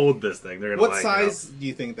going to hold this thing. They're going to What like, size do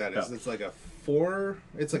you think that is? Yeah. It's like a 4.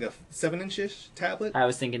 It's like a 7-inch-ish tablet. I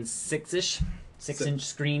was thinking 6-ish, 6-inch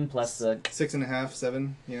screen plus the. 6.5,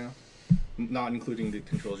 7. Yeah. Not including the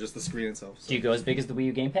controls, just the screen itself. So. Do you go as big as the Wii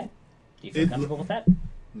U gamepad? Do you feel It- comfortable with that?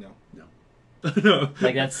 No. no.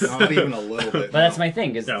 Like that's. Not even a little bit. But that's no. my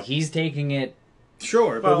thing is No. he's taking it.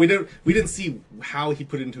 Sure, but Well- we didn't see how he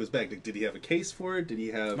put it into his bag. Like, did he have a case for it? Did he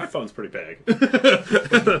have? My phone's pretty big.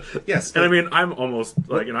 Yes. And I mean, I'm almost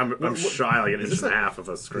like, and I'm what- shy like an is inch this and a a- half of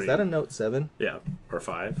a screen. Is that a Note 7? Yeah, or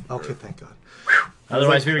 5. Okay, thank God.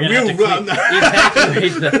 Otherwise, we were gonna have to run.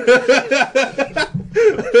 evacuate the.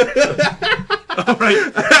 All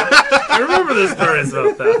right. I remember this stories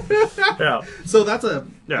about that. Yeah. So that's a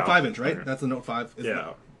Yeah. 5-inch, right? Okay. That's a Note 5. isn't Yeah.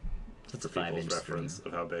 it? That's a People's 5-inch reference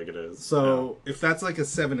of how big it is. So if that's like a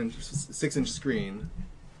 6-inch screen,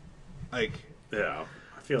 like yeah.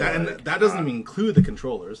 I feel that, like and that doesn't even include the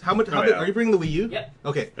controllers. How much? How Oh, big? yeah. Are you bringing the Wii U? Yep.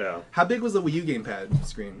 Okay. Yeah. How big was the Wii U gamepad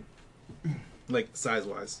screen? Like size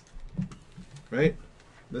wise, right?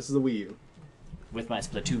 This is the Wii U. with my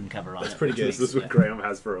Splatoon cover on. That's it, pretty which good. This is what yeah. Graham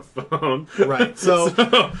has for a phone. Right.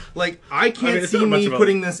 So, like, I can't it's see not much me of a-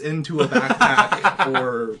 putting this into a backpack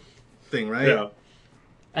or thing, right? yeah.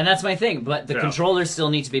 And that's my thing, but the Yeah. controllers still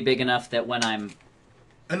need to be big enough that when I'm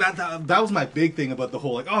And that was my big thing about the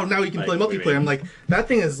whole like, oh, now you can Like, play what do you multiplayer. mean? I'm like, that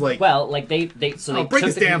thing is like, well, like they so Oh, they break took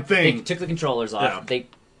this the, damn thing. They took the controllers off. Yeah. They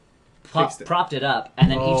Fixed it. propped it up, and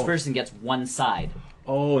then Oh. each person gets one side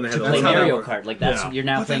Oh, and they had So the play that's how that Mario works. Kart. Like that's Yeah. you're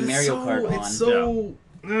now but playing that is Mario Kart on. It's so,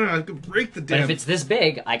 I could break the but damn. if it's this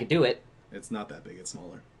big, I could do it. It's not that big. It's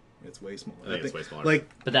smaller. It's way smaller. I think That it's thing- way smaller. Like,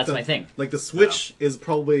 But that's the- my thing. Like the Switch is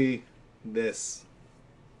probably this,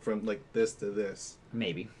 from like this to this.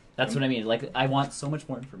 Maybe that's what I mean. Like I want so much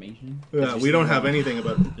more information. Yeah, we don't have anything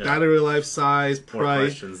about Yeah. battery life, size, More price.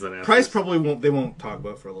 questions than answers. Price probably won't. They won't talk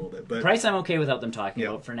about for a little bit. But Price I'm okay without them talking Yeah.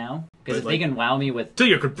 about for now because if But, they like- can wow me with So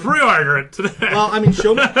you could pre-order it today. well, I mean,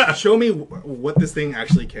 show me what this thing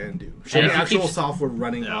actually can do. Show And me if you actual keep- software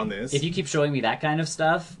running Yeah. on this. if you keep showing me that kind of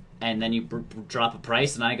stuff. And then you drop a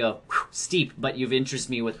price, and I go steep, but you've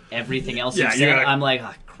interested me with everything else Yeah, you've you said. gotta I'm like,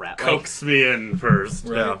 oh, crap. Like, Coax me in first.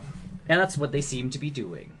 Right. Yeah. and that's what they seem to be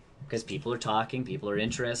doing because people are talking, people are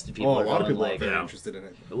interested, people oh, a are lot of going people like, are very yeah. interested in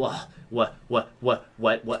it. what?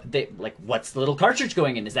 They like, what's the little cartridge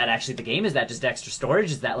going in? Is that actually the game? Is that just extra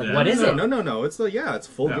storage? Is that like, Yeah. what is no, it? No. It's it's a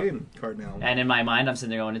full Yeah. game card now. And in my mind, I'm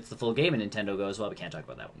sitting there going, it's the full game, and Nintendo goes, well, we can't talk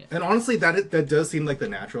about that one yet. And honestly, that does seem like the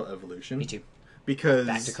natural evolution. Me too. because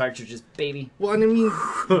Back to cartridges, baby. well, and I mean,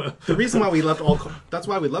 the reason why we left that's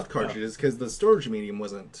why we left cartridges because the storage medium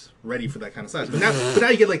wasn't ready for that kind of size. But now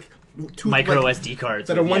you get like two Micro like, SD cards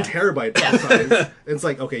that are with- 1 yeah. terabyte size. It's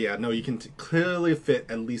like, okay, yeah, no, you can clearly fit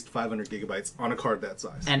at least 500 gigabytes on a card that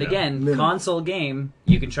size. And again, Minimum. console game,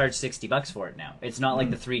 you can charge $60 for it now. It's not like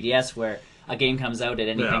the 3DS where a game comes out at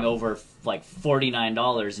anything Yeah. over like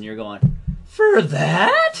 $49 and you're going, for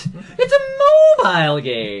that? It's a mobile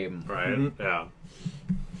game. Right? Yeah.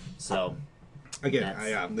 So, Again, That's-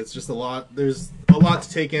 yeah, it's just a lot. There's a lot to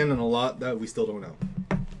take in and a lot that we still don't know.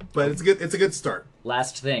 But it's good. It's a good start.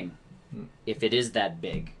 last thing. If it is that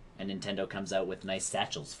big and Nintendo comes out with nice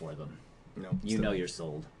satchels for them, you know you're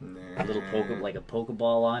sold. A little like a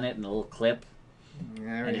Pokeball on it and a little clip,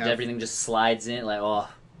 and everything just slides in like a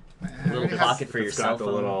little pocket for your It's cell got the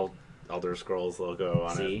phone. little Elder Scrolls logo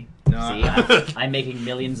on See, No, I'm making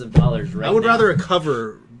millions of dollars right I would now. rather a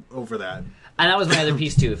cover over that. And that was my other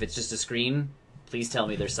piece too. If it's just a screen, please tell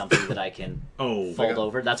me there's something that I can it. Oh, fold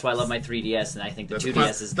over. That's why I love my 3DS, and I think the That's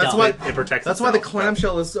 2DS is that's dumb. why it protects. That's why the itself.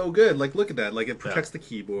 clamshell is so good. Like, look at that. Like, it protects the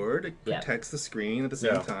keyboard. It Yeah. protects the screen at the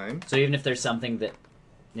same Yeah. time. So even if there's something that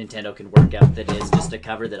Nintendo can work out that is just a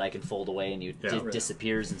cover that I can fold away and Right.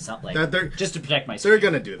 disappears and something like That they're just to protect my they're screen.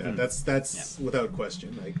 gonna do that. That's without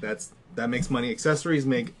question. Like, that makes money. Accessories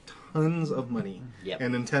make tons of money. Yep.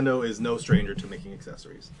 And Nintendo is no stranger to making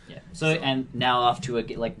accessories. Yeah. So and now off to I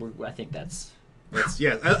think that's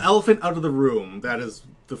Elephant out of the room. That is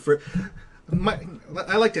the first.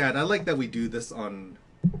 I like to add. I like that we do this on,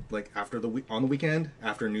 like, after on the weekend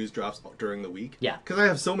after news drops during the week. Yeah. Because I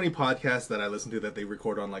have so many podcasts that I listen to that they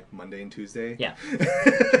record on like Monday and Tuesday. yeah.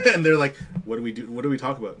 And they're like, "What do we do? What do we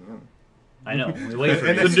talk about?" I know. We wait for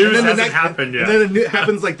And it. then- The news and then hasn't happened yet. And then it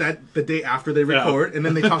happens like that the day after they record, and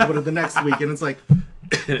then they talk about it the next week, and it's like,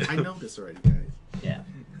 I know this already, guys. Yeah.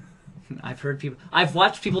 I've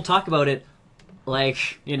watched people talk about it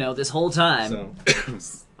like, this whole time. So,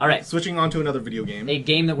 All right. switching on to another video game. A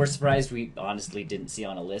game that we're surprised we honestly didn't see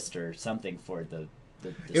on a list or something for the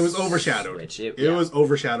It was overshadowed. Switch. It Yeah. was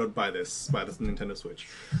overshadowed by this Nintendo Switch.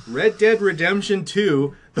 Red Dead Redemption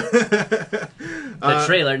 2. the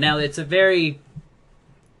trailer. Now it's a very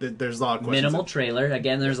There's a lot of questions. minimal trailer.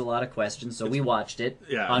 Again, there's a lot of questions, so we watched it.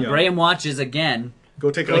 Yeah. On Yeah. Graham Watches again. Go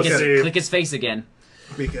take a Click look at see. it. click his face again.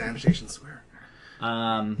 Make an annotation swear.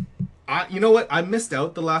 Um, You know what? I missed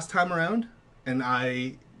out the last time around, and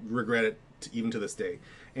I regret it even to this day.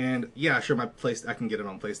 And yeah, sure, I can get it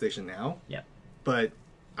on PlayStation now, yeah. but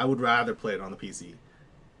I would rather play it on the PC.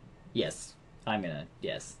 Yes.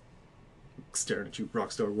 Yes. Staring at you,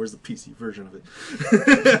 Rockstar. Where's the PC version of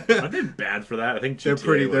it? Are they bad for that? I think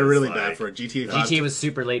GTA They're was, really like- bad for it. GTA 5. GTA was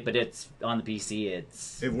super late, but it's on the PC.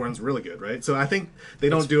 It runs really good, right? So I think they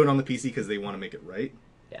don't do it on the PC because they want to make it right,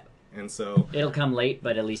 Yeah. and so It'll come late,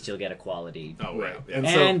 but at least you'll get a quality. Oh, Right. right. Yeah. And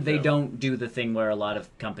And so- they yeah. don't do the thing where a lot of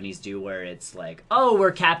companies do, where it's like, oh,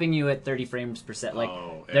 we're capping you at 30 frames per second. Like,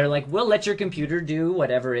 Oh, yeah. they're like, we'll let your computer do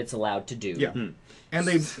whatever it's allowed to do. yeah. And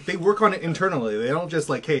they work on it internally. They don't just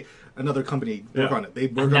like, hey, another company work Yeah. on it. They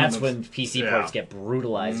work And on that's it. when PC Yeah. ports get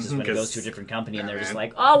brutalized, is when it goes Because- to a different company, and they're just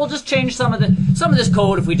Batman. like, oh, we'll just change some of this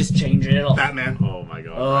code if we just change it. It'll. Batman. Oh my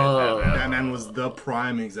god. Oh. Right, Batman was the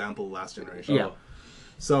prime example last generation. Yeah.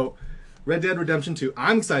 So, Red Dead Redemption 2.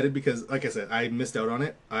 I'm excited because, like I said, I missed out on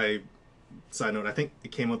it. Side note, I think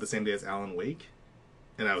it came out the same day as Alan Wake,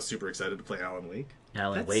 and I was super excited to play Alan Wake.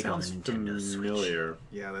 Alan That Wake on the sounds Nintendo Switch. familiar.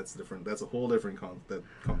 Yeah, that's different. That's a whole different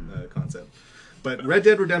concept. But Red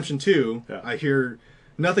Dead Redemption 2, Yeah. I hear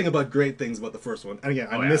nothing but great things about the first one. And again,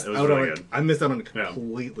 I Oh, yeah, missed it was out really on it. good. I missed out on it Yeah.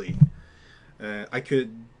 completely. I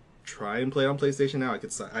could try and play it on PlayStation now.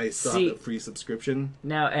 I still See- have the free subscription.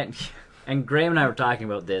 Now, and Graham and I were talking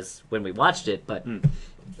about this when we watched it, but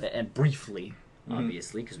and briefly,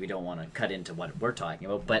 obviously, because we don't want to cut into what we're talking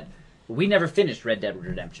about. But we never finished Red Dead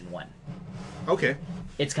Redemption 1. Okay.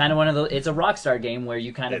 It's kind of one of the. It's a Rockstar game where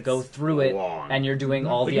you kind of It's go through it long. and you're doing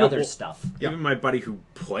all Like, the you know, other well, stuff. Yeah. Even my buddy who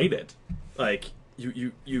played it, like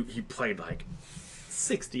he played like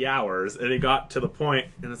 60 hours, and he got to the point,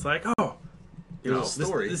 and it's like, oh, There's a this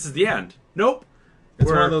story. is the end. Nope. It's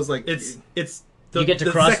one Where of those, like- it's You get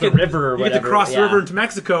to cross the river or You get to whatever, cross the yeah. river into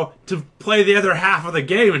Mexico to play the other half of the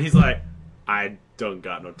game, and he's like, I don't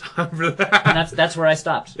got no time for that. And that's where I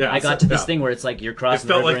stopped. Yeah, I got so- to this yeah. thing where it's like you're It crossing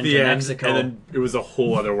the felt river like into the end, Mexico. and then it was a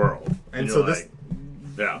whole other world. And you're so this-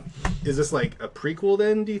 yeah. Is this like a prequel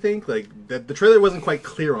then, do you think? Like, the trailer wasn't quite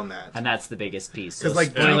clear on that. And that's the biggest piece. So 'Cause, like,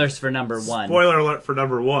 spoilers for number one. Spoiler alert for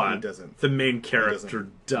number one. He doesn't. The main He character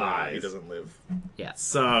doesn't- dies. He doesn't live. Yeah.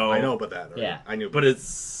 So I know about that. Right? Yeah. I knew. But his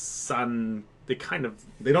son they kind of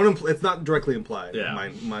They don't. It's not directly implied. Yeah.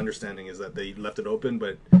 My understanding is that they left it open,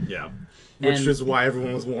 but yeah. which And- is why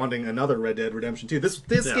everyone was wanting another Red Dead Redemption 2. This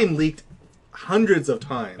Yeah. game leaked hundreds of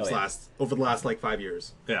times Oh, yeah. over the last like 5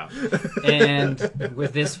 years. Yeah. And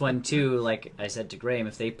with this one too, like I said to Graham,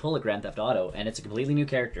 if they pull a Grand Theft Auto and it's a completely new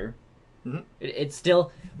character, it's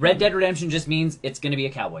still Red Dead Redemption just means it's going to be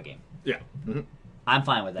a cowboy game. Yeah. I'm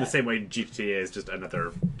fine with that. The same way GTA is just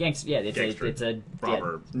another Yeah, it's gangster a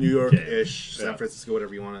robber. New York-ish, Yeah. San Francisco,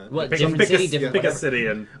 whatever you want to. Well, Pick, different pick city, a, different pick a whatever. city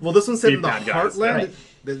and Well, this one's set Be in the bad guys, Heartland. right.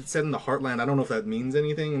 It's set in the Heartland. I don't know if that means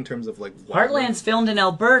anything in terms of like wildlife. Heartland's filmed in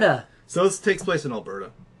Alberta. So this takes place in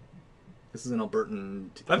Alberta. This is an Albertan.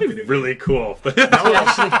 that'd be really cool.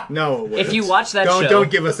 Actually, No, it if you wouldn't. watch that don't, show,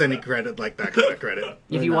 Don't give us any credit like that kind of credit. if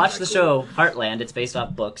We're you not watch that the cool. show Heartland, it's based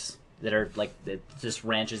off books that are like just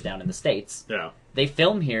ranches down in the States. yeah. They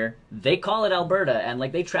film here. They call it Alberta, and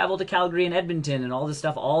like they travel to Calgary and Edmonton and all this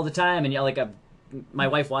stuff all the time. And my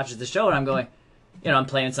wife watches the show, and I'm going, I'm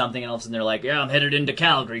playing something, and all of a sudden they're like, "Yeah, I'm headed into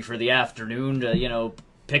Calgary for the afternoon to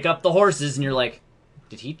pick up the horses," and you're like,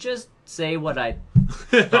 "Did he just say what I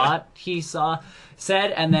thought he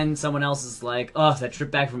said?" And then someone else is like, "Oh, that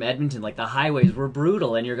trip back from Edmonton, like the highways were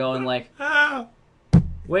brutal," and you're going like, Ah.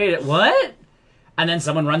 "Wait, what?" And then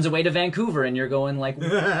someone runs away to Vancouver, and you're going like,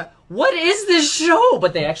 "What is this show?"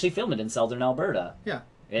 But they actually film it in southern Alberta, Yeah.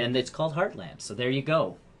 and it's called Heartland. So there you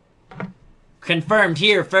go. Confirmed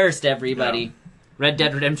here first, everybody. Yeah. Red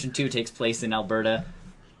Dead Redemption 2 takes place in Alberta,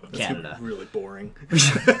 That's Canada. really boring.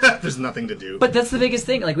 There's nothing to do. But that's the biggest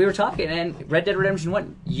thing. Like we were talking, and Red Dead Redemption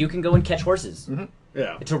 1, you can go and catch horses.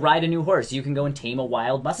 Yeah. To ride a new horse, you can go and tame a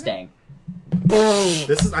wild Mustang.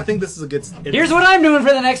 I think this is a good. Here's what I'm doing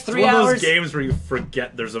for the next 3 One of hours. those games where you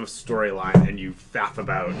forget there's a storyline and you faff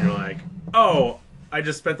about and you're like, oh, I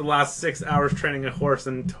just spent the last 6 hours training a horse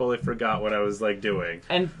and totally forgot what I was like doing.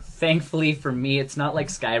 And thankfully for me, it's not like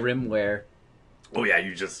Skyrim where Oh yeah,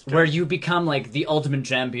 you just you become like the ultimate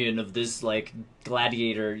champion of this like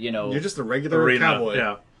gladiator, You're just a regular arena. cowboy.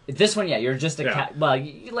 Yeah. This one, yeah, you're just a Yeah.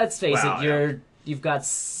 let's face Well, it, you've got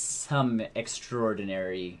some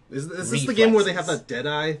extraordinary Is this the game where they have reflexes. that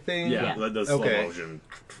Deadeye thing? Yeah, Yeah. the slow Okay. motion.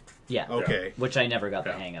 Yeah. Okay. Which I never got the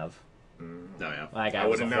Yeah. hang of. No, yeah. Like I I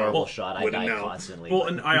was a wouldn't know. horrible Well, shot. I wouldn't died know. constantly. Well,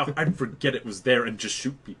 and I'd forget it was there and just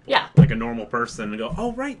shoot people. Yeah. Like a normal person and go,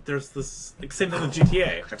 oh, right, there's this. Like, same thing with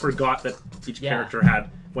GTA. I forgot that each Yeah.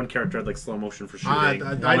 one character had like slow motion for shooting. I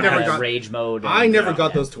One never had got- rage mode. I and- never Yeah.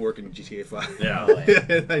 got those to work in GTA 5. Yeah. Oh, yeah.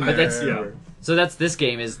 I But that's never- So that's this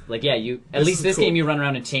game is like you at This least is this cool. game you run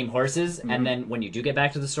around and tame horses and then when you do get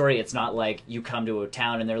back to the story it's not like you come to a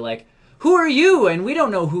town and they're like who are you and we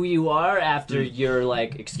don't know who you are after you're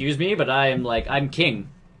like excuse me but I'm king.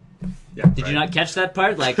 Yeah, Did you not catch that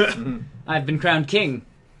part like I've been crowned king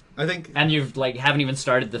I think and you've like haven't even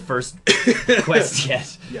started the first quest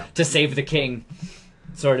yet Yeah. to save the king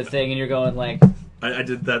sort of thing and you're going like I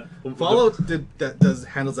did that. Fallout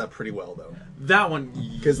handles that pretty well though. That one.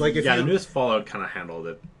 'Cause, like, if yeah, you- the newest Fallout kind of handled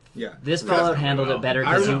it. Yeah. this Right. Fallout handled Well, it better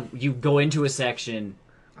I because remember- you go into a section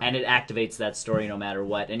and it activates that story no matter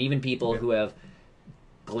what. And even people who have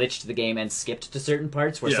glitched the game and skipped to certain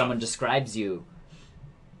parts where Yeah. someone describes you,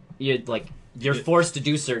 you're forced to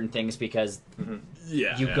do certain things because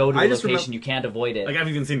Yeah. you yeah. go to I a just location you can't avoid it. Like I've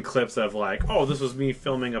even seen clips of like, oh, this was me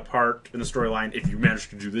filming a part in the storyline. If you managed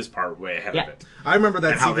to do this part way ahead Yeah. of it, I remember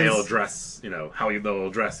that and how they'll sequence. address, they'll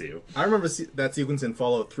address you. I remember that sequence in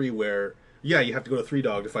Fallout 3 where you have to go to Three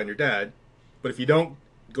Dog to find your dad, but if you don't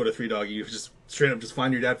go to Three Dog, you just straight up just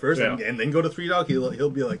find your dad first Yeah. and then go to Three Dog. He'll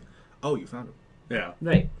be like, oh, you found him. Yeah.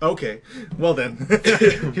 Right. Okay, well then, here's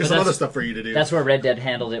some that's- other stuff for you to do. That's where Red Dead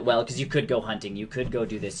handled it well because you could go hunting, you could go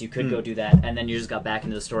do this, you could Hmm. go do that, and then you just got back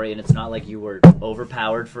into the story and it's not like you were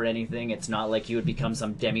overpowered for anything. It's not like you would become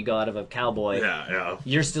some demigod of a cowboy. Yeah. Yeah.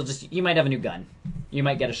 You're still you might have a new gun. You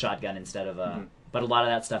might get a shotgun instead of Hmm. a. But a lot of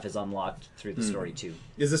that stuff is unlocked through the story too.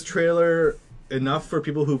 Is this trailer enough for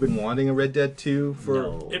people who've been wanting a Red Dead 2 for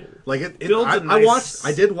No. it builds a I nice- watched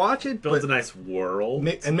I did watch it, Builds but a nice world.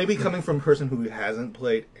 and maybe coming from a person who hasn't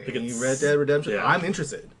played any it's- Red Dead Redemption, yeah. I'm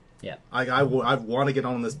interested. Yeah. I want to get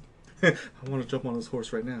on this. I want to jump on this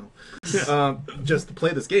horse right now, just to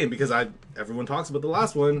play this game because everyone talks about the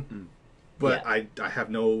last one, but Yeah. I have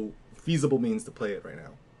no feasible means to play it right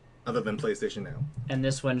now, other than PlayStation Now. And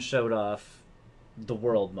this one showed off the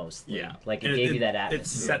world mostly. Yeah. Like it And gave you that It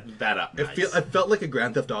atmosphere. set that up. Nice. It felt like a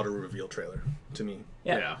Grand Theft Auto reveal trailer to me.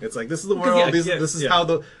 Yeah. Yeah. It's like this is the Because, world. yeah, this is yeah. how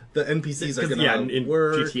the NPCs are 'Cause, gonna yeah, in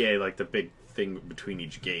work. GTA, like the big thing between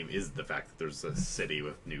each game is the fact that there's a city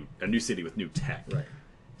with new tech. Right.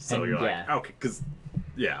 So And, you're like, yeah. okay, because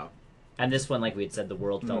yeah, And this one, like we had said, the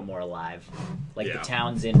world felt more alive. Like the Yeah.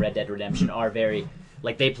 towns in Red Dead Redemption are very,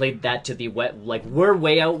 like they played that to the like we're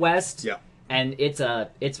way out west. Yeah. And it's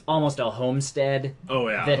almost a homestead Oh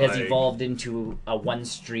yeah. that has like- evolved into a one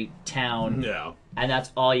street town. Yeah. And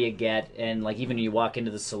that's all you get. And like even when you walk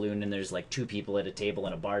into the saloon and there's like 2 people at a table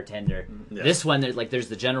and a bartender. Yeah. This one there's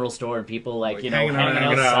the general store and people like you know hanging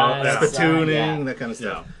hanging out, outside, yeah. Spitooning, yeah. that kind of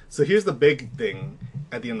stuff. Yeah. So here's the big thing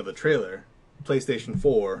at the end of the trailer: PlayStation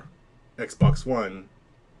 4, Xbox One.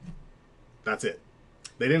 That's it.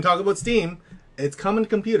 They didn't talk about Steam. It's coming to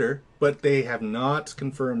computer, but they have not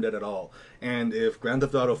confirmed it at all. And if Grand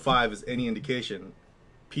Theft Auto 5 is any indication,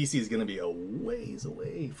 PC is going to be a ways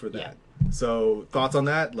away for that. So thoughts on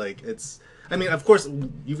that? Like it's. I mean, of course,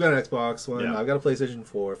 you've got an Xbox One. Yeah. I've got a PlayStation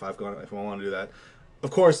 4. If I want to do that,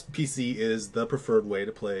 of course, PC is the preferred way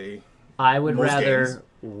to play. I would Most rather games.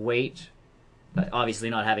 wait. Obviously,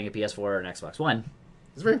 not having a PS4 or an Xbox One.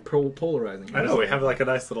 It's very polarizing. I know we have like a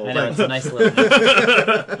nice little. I know it's a nice little.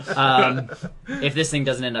 If this thing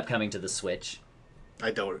doesn't end up coming to the Switch,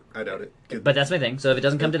 I doubt it. but that's my thing. So if it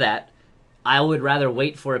doesn't come to that, I would rather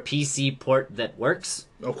wait for a PC port that works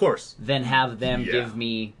Of course, than have them Yeah. give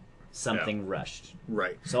me something rushed.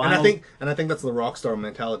 right. So and I'm I think that's the Rockstar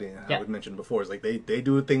mentality I Yeah. would mention before. Is like they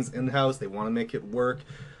do things in house. They want to make it work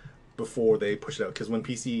before they push it out. Because when the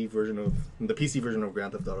PC version of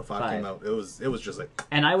Grand Theft Auto 5 came out, it was just like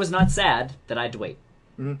And I was not sad that I had to wait.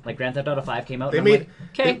 Like Grand Theft Auto 5 came out. they and I'm made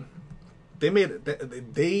like, okay. they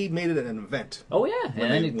made it an event. Oh yeah,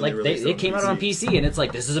 when and then they it released it on it came out on PC, and it's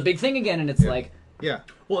like this is a big thing again, and it's like Yeah,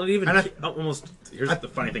 Well, it even And I- almost. Here's the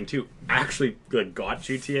funny thing too. I actually like, got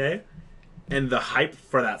GTA, and the hype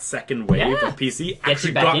for that second wave Yeah. of PC Gets you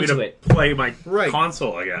actually back got me into to it. play my Right.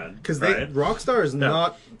 console again. because right? Rockstar is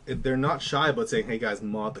not. They're not shy about saying, "Hey guys,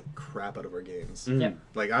 mod the crap out of our games." yeah.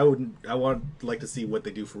 Like I want like to see what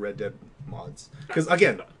they do for Red Dead mods. Because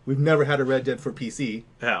again, we've never had a Red Dead for PC,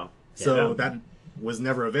 Yeah. so Yeah. that was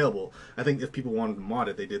never available. I think if people wanted to mod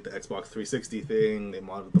it, they did the Xbox 360 thing. They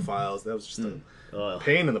modded the files. That was just a Ugh.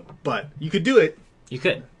 pain in the butt. You could do it, You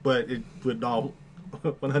could. but it would all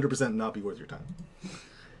 100% not be worth your time.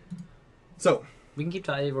 So We can keep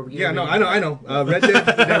talking. yeah, no, I know. Red Dead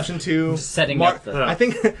Redemption 2. Just setting up the- I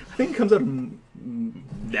think it comes out in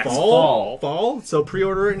Next fall. So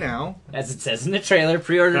pre-order it now. As it says in the trailer,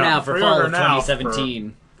 pre-order Yeah, now for fall pre-order of now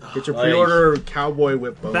 2017. Get your Oy. pre-order cowboy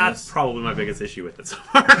whip bonus. That's probably my biggest issue with it so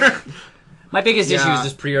far. My biggest issue Yeah. is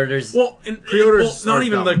just pre-orders. Well, Pre-orders not are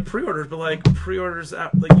even dumb. like pre-orders, but like pre-orders.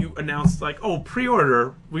 Like you announced, like, oh,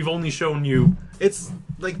 pre-order. We've only shown you It's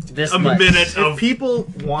like This a much. minute if of people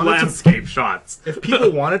wanted to landscape shots. if people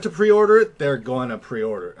wanted to pre-order it, they're going to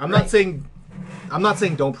pre-order. I'm not Right.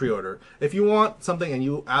 saying don't pre-order. If you want something and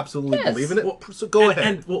you absolutely Yes. believe in it, Well, so go and,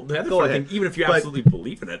 ahead. And well, the other Go funny ahead. thing, even if you But- absolutely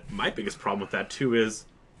believe in it, my biggest problem with that too is,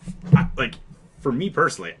 like, for me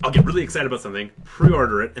personally, I'll get really excited about something,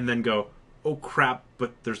 pre-order it, and then go, oh crap!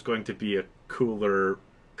 But there's going to be a cooler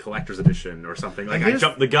collector's edition or something. Like And I here's-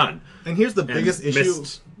 jumped the gun. and here's the And biggest issue.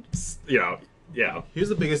 missed, yeah. Here's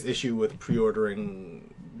the biggest issue with pre-ordering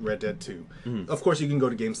Red Dead 2. Of course, you can go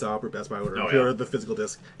to GameStop or Best Buy order and Mm-hmm. Oh, pre-order yeah. the physical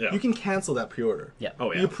disc. Yeah. You can cancel that pre-order. Yeah.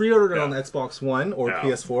 Oh yeah. You pre-ordered it Yeah. on the Xbox One or Yeah.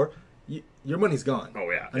 PS4, your money's gone. Oh,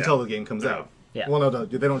 yeah. Until Yeah. the game comes Yeah. out. Yeah. Well, no,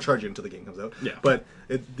 they don't charge you until the game comes out. Yeah. But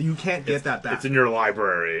you can't get that back. It's in your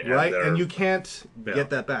library, right? they're- And you can't Yeah. get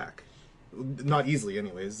that back. Not easily,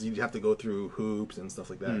 anyways. You'd have to go through hoops and stuff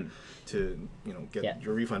like that to, get Yeah.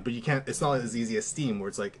 your refund. But you can't. It's not as easy as Steam, where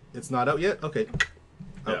it's like it's not out yet. Okay.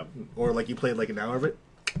 Yeah. Or like you played like an hour of it.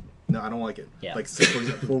 No, I don't like it. Yeah. Like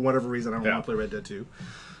for whatever reason, I don't Yeah. want to play Red Dead 2.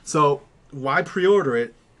 So why pre-order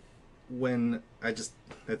it when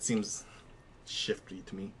that seems shifty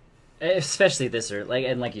to me. Especially this, or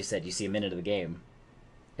like you said, you see a minute of the game.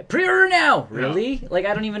 Pre-order now, really? Like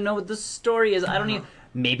I don't even know what the story is. I don't even.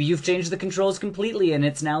 Maybe you've changed the controls completely, and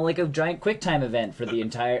it's now like a giant QuickTime event for the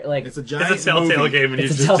entire. Like It's a giant It's a Telltale movie. game, and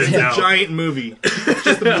It's you a just Telltale. did It's a now. giant movie. It's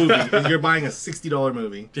just a movie. And you're buying a $60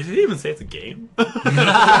 movie. Did it even say it's a game?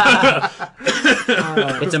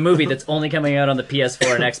 it's a movie that's only coming out on the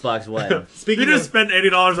PS4 and Xbox One. You Speaking just of, spent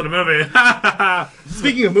 $80 on a movie.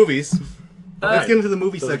 speaking of movies, let's get into the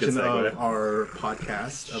movie That was a good section segue. of our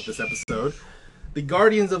podcast of this episode. The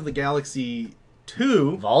Guardians of the Galaxy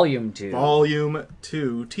 2, Volume 2. Volume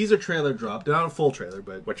 2 teaser trailer dropped. Not a full trailer,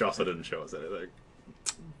 but Which also didn't show us anything.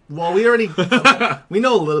 well, we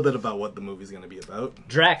know a little bit about what the movie's going to be about.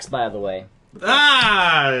 Drax, by the way. Drax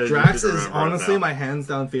I is remember it honestly now. my hands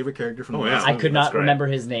down favorite character from Oh, the yeah. last I movie. could not great. remember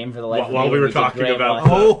his name for the life of me. While we It were was a talking great about one.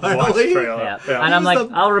 Oh, the watch really? trailer. Yeah. Yeah. And I'm He's like,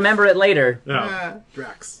 the- I'll remember it later. Yeah.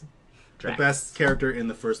 Drax. Drax. The best character in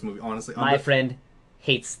the first movie, honestly. My friend,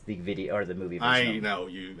 hates the video or the movie version. I of-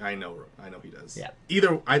 know he does. Yeah.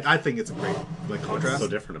 Either I think it's a great like contrast. so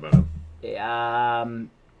different about it.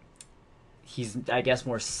 He's, I guess,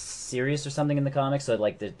 more serious or something in the comics. So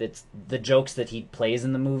like the jokes that he plays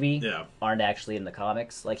in the movie Yeah. aren't actually in the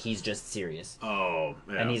comics. Like he's just serious, Oh,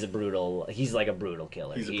 yeah. and he's like a brutal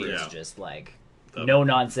killer. He's a He brutal- is yeah. just like The- no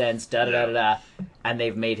nonsense, da da da da Yeah. da. And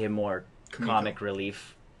they've made him more Comedic. comic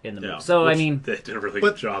relief in the Yeah. movie. So I Which mean, they did a really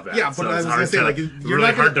But- good job at. yeah, so but I it's was hard gonna say, to- like, you're really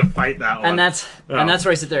not gonna- hard to fight that one. and that's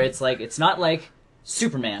where I sit there. It's like it's not like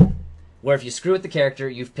Superman, where if you screw with the character,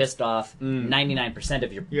 you've pissed off 99%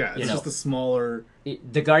 of your Yeah, you it's know, just a smaller.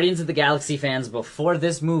 the Guardians of the Galaxy fans before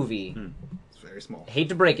this movie. It's very small. Hate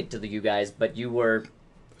to break it to you guys, but you were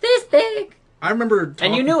this big, I remember,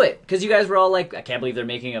 and you knew it because you guys were all like, "I can't believe they're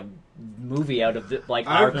making a movie out of our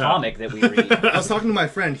Yeah. comic that we read." I was talking to my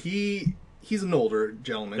friend. He's an older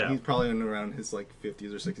gentleman. Yeah. He's probably in around his like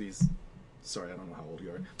 50s or 60s. Sorry, I don't know how old you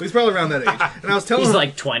are, but he's probably around that age. And I was telling He's him,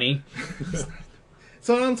 like 20.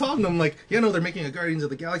 so I'm talking to him like, yeah, no, they're making a Guardians of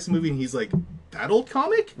the Galaxy movie, and he's like, that old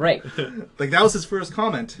comic? Right. Like that was his first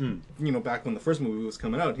comment, you know, back when the first movie was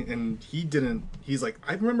coming out, and he didn't. He's like,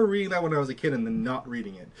 I remember reading that when I was a kid, and then not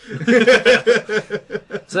reading it.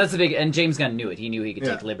 So that's the big, and James Gunn knew it. He knew he could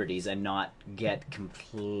Yeah. take liberties and not get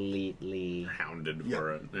completely. hounded Yeah.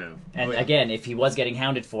 for it. Yeah. And Oh, yeah. again, if he was getting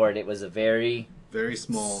hounded for it, it was a very Very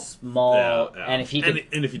small. small. Yeah, yeah. And if he could,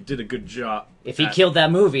 and if he did a good job, if he at- killed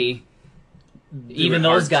that movie, even it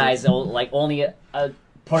hard those to- guys, like only a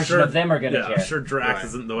portion sure, of them are gonna yeah, care. I'm sure Drax Right.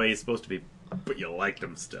 isn't the way he's supposed to be, but you liked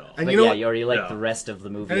him still. And But you know yeah, what? you already like Yeah. the rest of the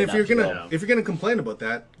movie. And if enough you're to gonna go, if you're gonna complain about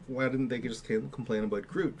that, why didn't they just complain about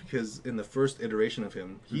Groot? Because in the first iteration of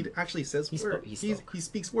him, he actually says He words. spoke- he spoke. He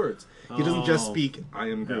speaks words. He doesn't just Oh. speak "I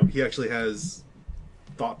am Groot." Yeah. He actually has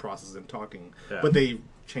thought processes and talking. Yeah. But they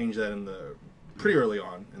changed that in the pretty early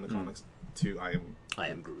on in the comics to "I am." I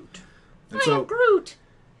am Groot. And I so am Groot.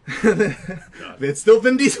 it's still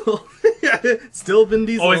Vin Diesel. It's still Vin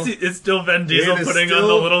Diesel. Oh, it's still Vin Diesel It is putting on still-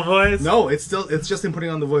 the little voice? No, it's just him putting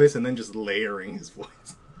on the voice and then just layering his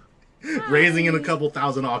voice, raising it a couple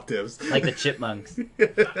thousand octaves. Like the Chipmunks.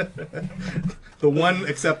 The one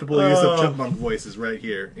acceptable use of chipmunk voice is right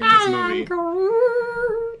here in this movie.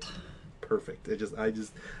 Perfect.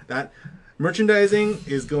 That merchandising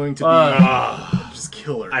is going to be just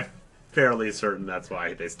killer. I'm fairly certain that's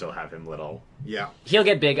why they still have him little. Yeah, He'll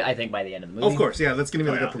get big, I think, by the end of the movie. of course. Yeah, that's going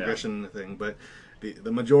to be like Oh, a yeah, progression thing, but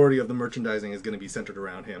the majority of the merchandising is going to be centered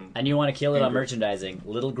around him. And you want to kill it on Groot. merchandising.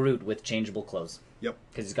 Little Groot with changeable clothes. Yep.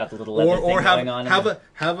 Because he's got the little leather Or thing going on. have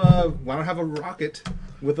why don't have a rocket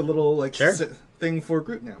with a little like Sure. thing for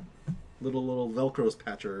Groot now, little Velcro's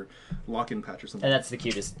patch or lock-in patch or something. And that's the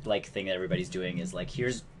cutest thing that everybody's doing is like,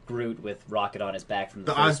 here's Groot with Rocket on his back from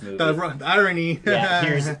the the, first movie. the irony. Yeah,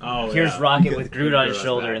 here's yeah. Rocket with Groot on his Groot on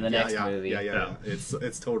shoulder his in the back. next movie. Yeah.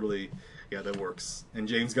 It's totally that works, and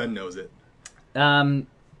James Gunn knows it.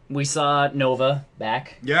 We saw Nova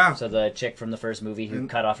back. Yeah. So the chick from the first movie who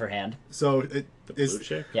cut off her hand. So it The blue is.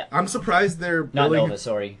 chick? Yeah. I'm surprised they're Not building, Nova,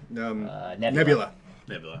 sorry. Nebula. Nebula.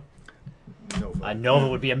 Nebula. Nova. Nova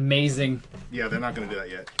would be amazing. Yeah, they're not going to do that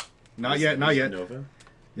yet. Not yet. Not yet. Nova?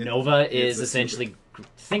 Nova it's is a essentially,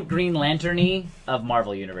 think Green Lantern-y of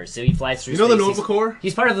Marvel Universe. So he flies through You know the space. Nova Corps?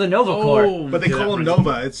 He's part of the Nova Corps. But they yeah, call him Prince-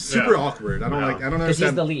 Nova. It's super Yeah. awkward. I don't Yeah. like. I don't Because he's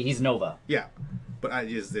understand. the lead. He's Nova. Yeah, but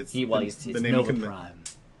it's He's the naming Nova conven- Prime.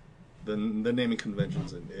 the naming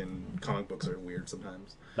conventions in comic books are weird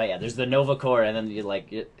sometimes. But yeah, there's the Nova Corps, and then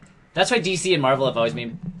you that's why DC and Marvel have always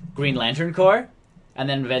been Green Lantern Corps, and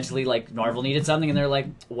then eventually Marvel needed something, and they're like,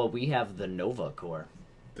 well, we have the Nova Corps,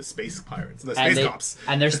 The space pirates, the and space cops.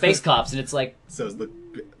 and they're space cops, and it's like, So it's the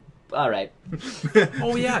all right,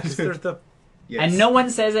 Oh, yeah, because there's the... yes. and no one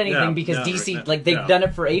says anything Yeah, because yeah, DC right, they've yeah. done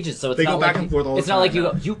it for ages, so it's They not go back like and forth all the it's not like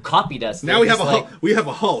time you copied us. Now They're we have a just Hulk. We have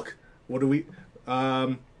a Hulk. What do we?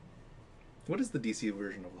 What is the DC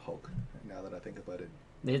version of the Hulk? Now that I think about it,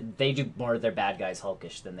 they do more of their bad guys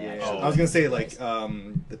Hulkish than they actually. I was gonna say like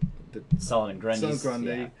the Solomon Grundy. Solomon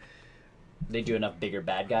Grundy. They do enough bigger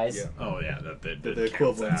bad guys. Yeah. Oh, yeah, The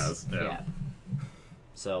equivalents. Yeah.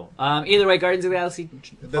 So, either way, Guardians of the Galaxy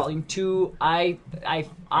That's- Volume 2, I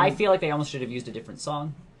feel like they almost should have used a different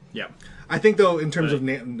song. Yeah. I think though in terms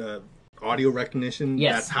Right. of audio recognition,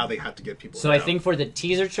 Yes. that's how they had to get people. So I think for the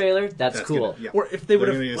teaser trailer, that's cool. gonna- yeah. Or if they They're would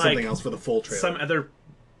gonna have, use like, something else for the full trailer. some other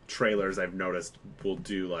trailers I've noticed will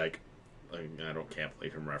do, like can't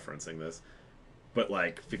believe I'm referencing this, but,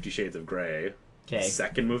 like, 50 Shades of Grey, Okay.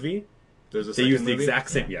 second movie, There's a they second use the movie? exact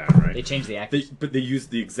same, They right. changed the actors. But they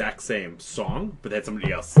used the exact same song, but they had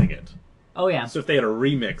somebody else sing it. Oh, yeah. So if they had a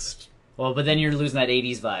remixed Well, but then you're losing that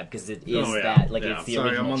 80s vibe because it is Oh, yeah. that. Like, Yeah. it's the Sorry,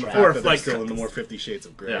 original I'm on the track. fact Or that they're like- still in the more 50 Shades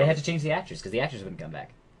of Grey. Yeah. They had to change the actors because the actors wouldn't come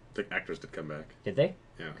back. The actors did come back. Did they?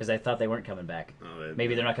 Yeah. Because I thought they weren't coming back. Oh,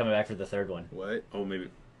 Maybe they're not coming back for the third one. What? Oh, maybe.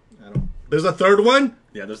 I don't. There's a third one.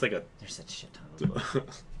 Yeah, there's like a. There's such shit ton of them.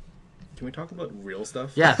 Can we talk about real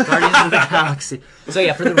stuff? Yeah, Guardians of the Galaxy. So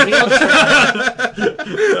yeah, for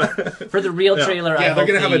the real trailer, I Yeah, they're hope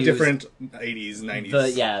gonna have they a use different 80s, 90s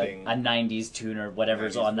a thing. 90s tune or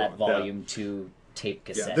whatever's 90s on that one, yeah. volume 2 tape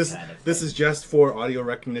cassette Yeah, this kind of this thing. is just for audio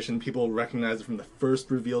recognition. People recognize it from the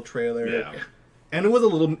first reveal trailer. Yeah. And it was a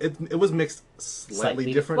little. It was mixed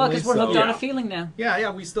slightly differently. Well, because we're hooked so- on a Yeah. feeling now.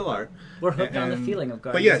 Yeah, we still are. We're hooked on the And- feeling of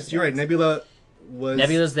But Guardians. yes, of the you're right. Galaxy. Nebula was.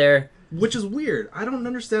 Nebula's there. Which is weird. I don't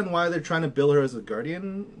understand why they're trying to bill her as a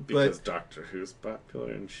guardian. Because But Doctor Who's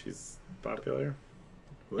popular and she's popular.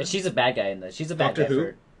 And she's a bad guy in the. She's a bad Doctor guy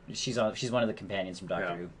Who? for. She's one of the companions from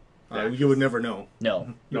Doctor Yeah. Who. you would never know.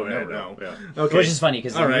 No. You would yeah, never I know. Yeah. Okay. Which is funny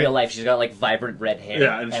because in All right. real life she's got like vibrant red hair.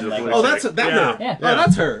 Yeah, and she's a like, voice Oh, that's that Yeah. her. Yeah. Oh,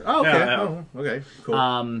 that's her. Oh, okay. Yeah, yeah. Oh, okay.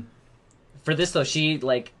 Cool. For this though, she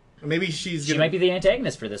like Maybe she's she gonna, might be the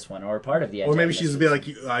antagonist for this one or part of the. or maybe antagonist she's for gonna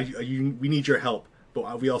be this like, we need your help,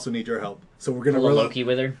 but we also need your help. So we're one. gonna A little Loki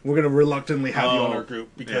with her. we're gonna reluctantly have you on Oh, our group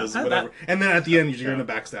because yeah. whatever. And then at the end, you're Yeah. gonna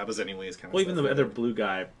backstab us anyways. Kind of. Well, even stuff. the other blue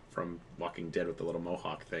guy from Walking Dead with the little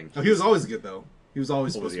mohawk thing. Oh, he was always good though. He was always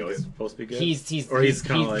Was supposed he to be always good. supposed to be good? He's Or he's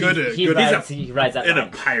kinda like- Good- he good- rides, he's he rides that in a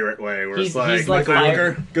line. pirate way, where He's- it's like, he's like Micah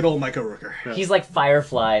fire- Rooker, good old Micah Rooker. He's like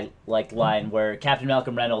Firefly like line where Captain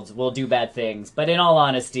Malcolm Reynolds will do bad things, but in all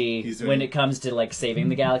honesty, He's doing when it. it comes to like saving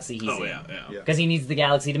the galaxy, he's oh in. yeah. Yeah. Because he needs the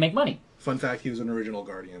galaxy to make money. Fun fact: he was an original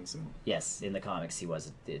Guardian. So. Yes, in the comics, he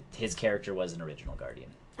was. His character was an original Guardian.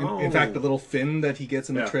 In fact, the little fin that he gets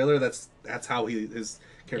in the Yeah. trailer, that's how his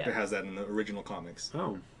character Yeah. has that in the original comics.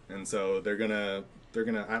 Oh. And so they're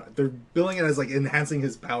billing it as like enhancing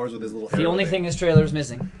his powers with his little. The arrow only thing this trailer is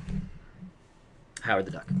missing: Howard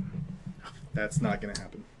the Duck. that's not gonna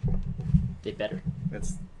happen. It better.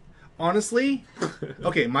 That's honestly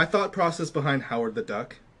okay. My thought process behind Howard the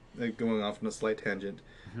Duck, like going off on a slight tangent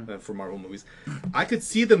for Marvel movies, I could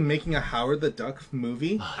see them making a Howard the Duck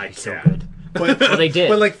movie, I He's so can't. good. but Well, they did.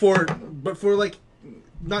 but for like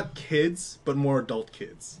not kids, but more adult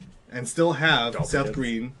kids, and still have Adult Seth kids.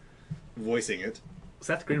 Green voicing it.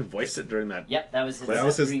 Seth Green voiced it during that. Yep, that was his. That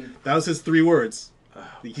was his. Green- That was his 3 words. Oh,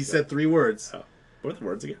 He said 3 words. Oh. What were the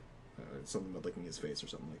words again? Something about licking his face or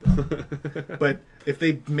something like that. But if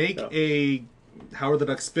they make Yeah. a Howard the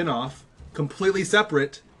Duck spin-off completely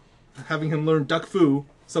separate, having him learn duck foo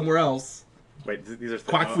somewhere else. Wait, these are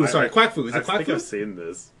Quack Fu, sorry, Quack Fu. Is it I Quack think Fu? I've seen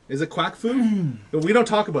this. Is it Quack Fu? But we don't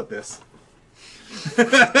talk about this. We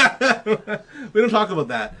don't talk about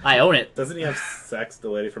that. I own it. Doesn't he have sex the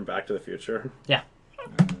lady from Back to the Future? Yeah.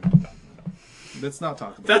 Let's not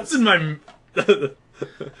talk about That's this. in my.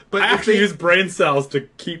 But I if actually they- use brain cells to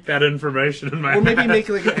keep that information in my. or maybe head. make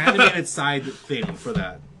like an animated side thing for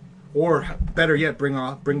that. Or better yet, bring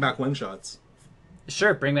back one shots.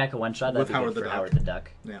 Sure, bring back a one shot. That'd With be Howard good the for Duck. Howard the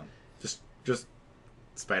Duck. Yeah. just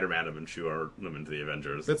Spider-Man him and shoehorn them into the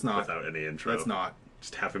Avengers. That's not. without any intro. That's not.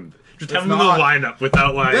 Just have him. Just That's have him in not. the lineup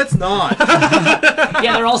without like. That's not.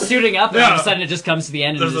 Yeah, they're all suiting up, and all of Yeah. a sudden it just comes to the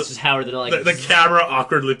end, and There's it's a- just Howard the Duck. the, Like, the camera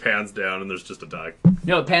awkwardly pans down and there's just a duck.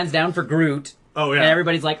 no, it pans down for Groot, Oh yeah. and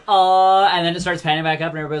everybody's like, "Oh," and then it starts panning back up,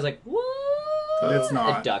 and everybody's like, "What?" It's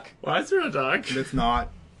not. A duck. Why is there a duck? It's not.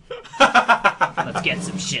 Let's get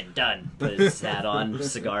some shit done. Put his hat on,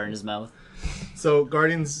 cigar in his mouth. So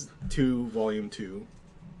Guardians 2 Volume 2.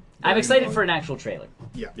 I'm excited for an actual trailer.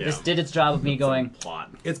 Yeah. Yeah. This did its job of me going,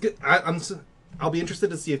 Plot. It's good. I'll be interested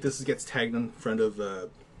to see if this gets tagged in front of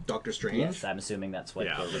Doctor Strange. yes, I'm assuming that's what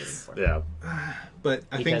Yeah. they're looking for. Yeah. But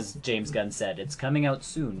I Because think James Gunn said it's coming out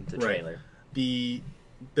soon, the Right. trailer.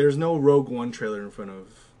 there's no Rogue One trailer in front of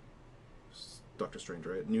Doctor Strange,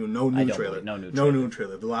 right? No new don't trailer. believe- no new No trailer. new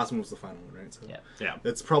trailer. The last one was the final one, right? So Yeah, Yeah.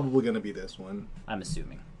 it's probably going to be this one. I'm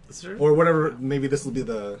assuming. Or whatever. Maybe this will be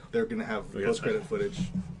they're going to have We got post-credit footage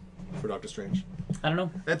for Doctor Strange. I don't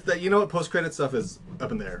know. That's that. You know what? Post-credit stuff is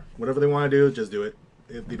up in there. Whatever they want to do, just do it.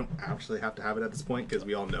 They don't actually have to have it at this point because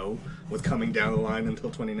we all know what's coming down the line until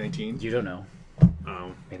 2019. You don't know.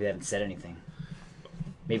 Oh. Maybe they haven't said anything.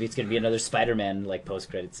 Maybe it's gonna be another Spider-Man like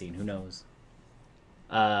post-credit scene. Who knows?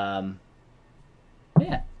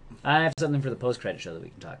 Yeah, I have something for the post-credit show that we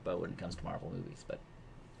can talk about when it comes to Marvel movies. But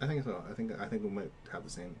I think so. I think we might have the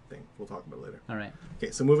same thing. We'll talk about it later. all right.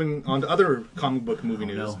 Okay, so moving on to other comic book movie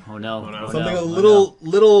news. No, oh no, no. oh, Something no, a oh,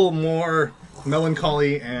 little more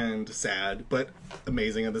melancholy and sad, but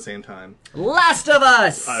amazing at the same time. no. Last of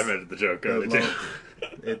Us. I made the joke earlier too.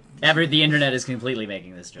 It, The internet is completely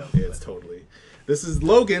making this joke. it's totally. This is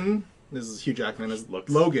Logan This is Hugh Jackman as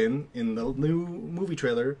Looks- Logan in the new movie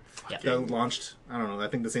trailer Yeah. that launched. I don't know. I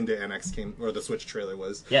think the same day NX came, or the Switch trailer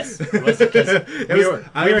was. Yes, it was because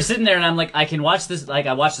I- we were sitting there, and I'm like, I can watch this. Like,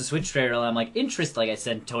 I watched the Switch trailer, and I'm like, interest. Like, I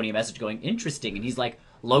sent Tony a message going, interesting, and he's like,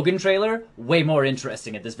 Logan trailer, way more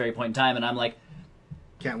interesting at this very point in time, and I'm like,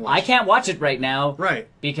 Can't watch. I can't watch it right now, Right.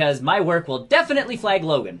 because my work will definitely flag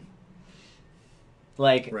Logan.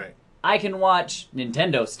 Like, Right. I can watch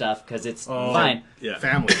Nintendo stuff because it's Oh. fine. Yeah.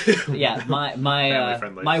 Family. Yeah, my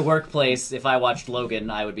Family-friendly. my workplace. If I watched Logan,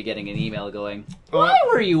 I would be getting an email going, "Why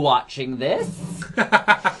were you watching this?"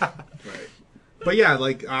 Right. But yeah,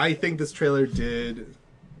 like I think this trailer did.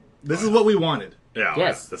 This is what we wanted. Yeah.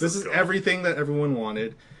 Yes. This is cool. everything that everyone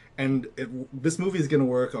wanted, and this movie is going to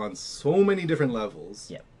work on so many different levels.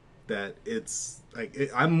 Yep. That it's like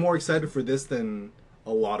I'm more excited for this than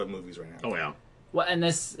a lot of movies right now. Oh yeah. Well,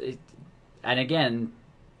 and again,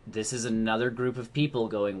 this is another group of people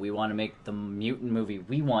going, we want to make the mutant movie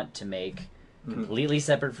we want to make, completely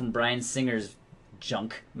separate from Bryan Singer's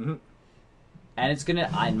junk. Mhm. And it's gonna,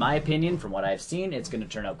 in my opinion, from what I've seen, it's gonna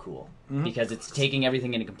turn out cool because it's taking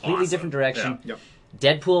everything in a completely Awesome. different direction. Yep.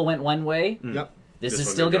 Deadpool went one way. Yep. This This is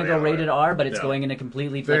one's still gonna gonna go go the other rated way. R, but it's Yeah. going in a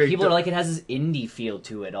completely. Very Like, people are di- like, it has this indie feel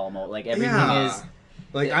to it almost. Like everything Yeah. is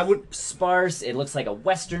Like I would. sparse. It looks like a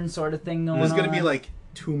western sort of thing going There's on. going to be like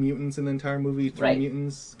 2 mutants in the entire movie, 3 Right.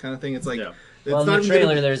 mutants kind of thing. It's like Yeah. it's Well, in not the even gonna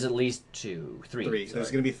trailer, be there's at least three. 3. sorry.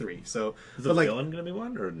 There's going to be 3. So, Is the but like, villain gonna be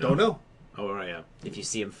one or no? don't know. Oh right, yeah. If you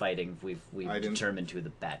see him fighting, we've I didn't- determined who the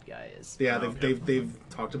bad guy is. Yeah, Oh, okay. they've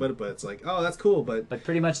talked about it, but it's like, oh, that's cool, but But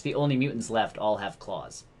pretty much the only mutants left all have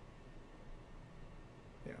claws.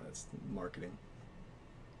 yeah, that's marketing.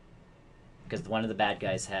 Because one of the bad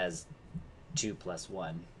guys has 2 +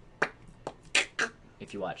 1.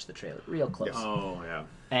 If you watch the trailer real close. Yes. Oh yeah.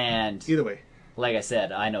 And Either way, like I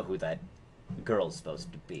said, I know who that girl's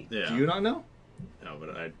supposed to be. Yeah. do you not know? No, but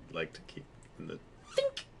I'd like to keep the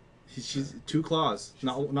She's 2 claws,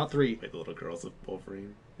 not 3. like the little girls of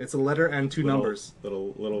Wolverine. It's a letter and 2 Little- numbers.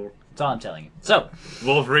 Little That's all I'm telling you. So,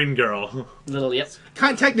 Wolverine girl. little, yep.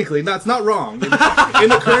 Technically, that's not wrong. In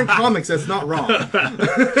the current comics, that's not wrong.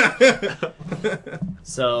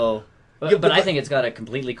 So, but, Yeah, but but- I think it's got a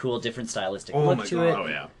completely cool, different stylistic Oh look my to God. it. Oh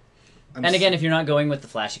yeah. I'm And s- again, if you're not going with the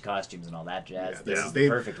flashy costumes and all that jazz, yeah, this yeah. is the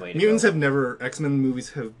perfect way to mutants go. have never X-Men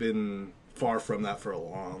movies have been far from that for a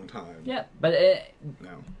long time. Yeah, but No.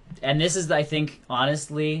 and this is, I think,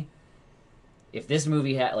 honestly, if this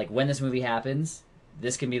movie like when this movie happens,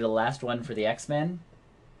 this can be the last one for the X-Men,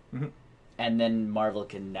 Mhm. and then Marvel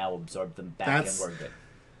can now absorb them back That's- and work it.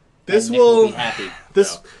 This And Nick will will be happy,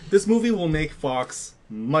 this movie will make Fox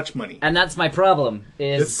much money. and that's my problem.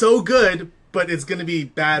 It's Is so good, but it's going to be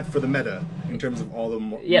bad for the meta in terms of all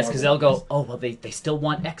the yes, because they'll Marvel go, oh well, they still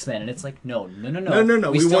want X-Men, and it's like, no,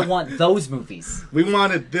 No, we we still want- want those movies. We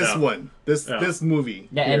wanted this Yeah. one, this Yeah. movie.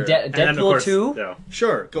 Yeah, and here. And then, of Deadpool course, 2. Yeah.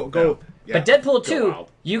 Sure, go. Yeah. But Deadpool 2,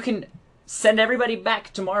 wild. you can send everybody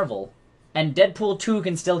back to Marvel, and Deadpool 2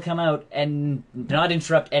 can still come out and not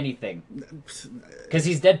interrupt anything. Because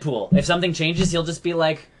he's Deadpool. If something changes, he'll just be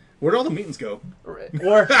like, Where'd all the mutants go? or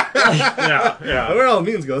Yeah. Yeah. Where'd all the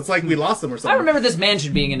mutants go? It's like we lost them or I something. remember this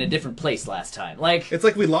mansion being in a different place last time. Like, It's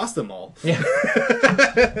like we lost them all. yeah.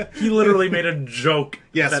 He literally made a joke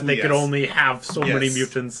Yes, that they could yes. only have so many Yes.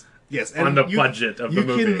 mutants Yes, on the budget of the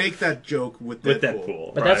movie. You can make that joke with Deadpool. with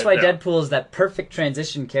Deadpool. But that's why right, yeah. Deadpool is that perfect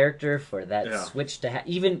transition character for that Yeah. switch to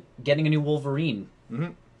even getting a new Wolverine.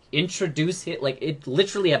 Mhm. Introduce it, like, it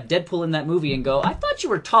literally have Deadpool in that movie and go, I thought you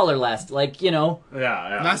were taller last, like, you know. Yeah,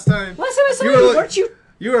 yeah. Last time Last time I saw You you, were like- weren't you?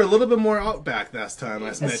 you were a little bit more outback last time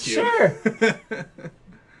I met you. Sure.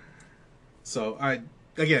 So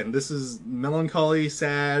again, this is melancholy,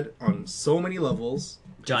 sad on so many levels.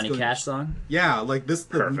 Johnny It's going- Cash song. Yeah, like this.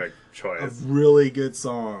 Perfect A choice. really good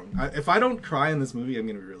song. If I don't cry in this movie, I'm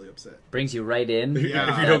gonna be really upset. Brings you right in.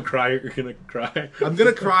 Yeah. If you don't cry, you're gonna cry. I'm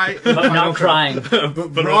gonna cry, But not crying. But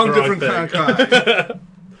But wrong, not the different wrong kind of cry.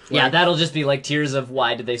 Yeah, that'll just be like tears of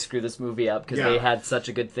why did they screw this movie up because Yeah. they had such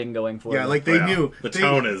a good thing going for Yeah, them. like they Yeah. knew The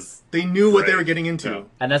tone is They knew what they great. were getting into. Yeah.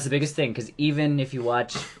 And that's the biggest thing because even if you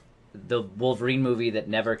watch the Wolverine movie that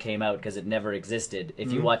never came out because it never existed, if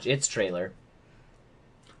Mm-hmm. you watch its trailer,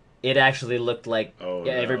 it actually looked like Oh,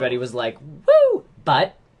 yeah, no. everybody was like woo.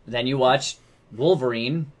 But then you watch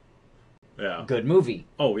Wolverine, yeah. good movie,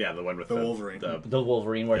 Oh yeah, the one with The Wolverine. the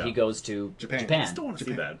Wolverine where he Yeah. goes to Japan. I still want to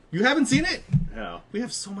see that. You haven't seen it? Yeah. We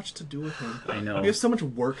have so much to do with him. I know. We have so much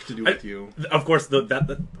work to do with you. Of course, that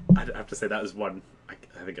I have to say that is one.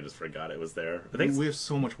 I think I just forgot it was there. I think We have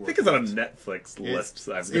so much work. it's on a Netflix list.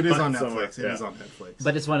 So I've It is got on somewhere. Netflix. It Yeah. is on Netflix.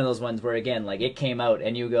 But it's one of those ones where again, like it came out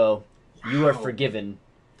and you go, you are Wow. forgiven.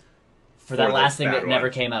 for that the last thing bad that never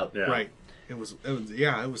one. came out. Yeah. Right. It was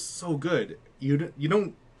so good. You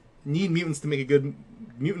don't need mutants to make a good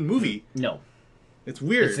mutant movie. No, It's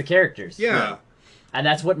weird. it's the characters. yeah. And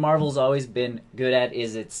that's what Marvel's always been good at,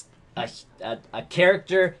 is it's a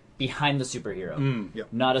character behind the superhero. Yep.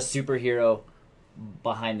 Not a superhero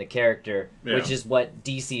behind the character, Yeah. which is what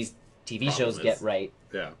DC's TV shows Problem get is- right,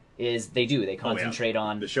 Yeah. is they concentrate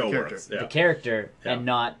on The show character. works. Yeah. the character Yeah. and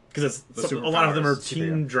not... Because The a lot of them are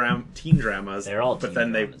superpowers. teen dramas. They're all but teen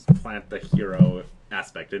then dramas. they plant the hero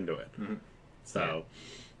aspect into it. So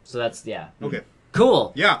So that's, yeah. Okay.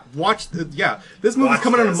 Cool. Yeah. This movie's Watch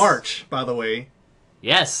coming out in this. March, by the way.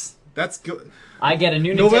 Yes. That's good. I get a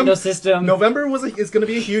new November- Nintendo system. November is going to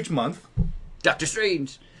be a huge month. Doctor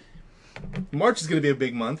Strange. March is going to be a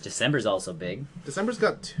big month. December's also big. December's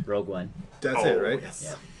got Rogue One. that's it, right? Yes.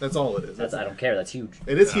 Yeah. That's all it is. That's, I don't care. That's huge.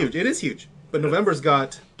 It is huge. It is huge. But November's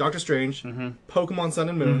got Doctor Strange, Pokemon Sun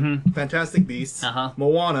and Moon, Fantastic Beasts, Uh-huh.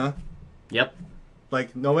 Moana. Yep.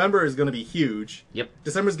 Like November is going to be huge. Yep.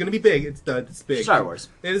 December's going to be big. It's big. Star Wars.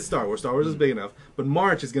 It is Star Wars. Star Wars is big enough. But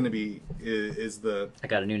March is going to be is the I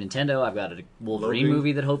got a new Nintendo. I've got a Wolverine Logan.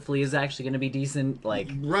 movie that hopefully is actually going to be decent. Like,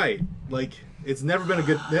 right. Like it's never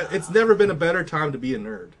been a better time to be a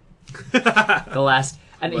nerd. the last...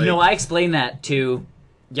 And, Like- I explain that to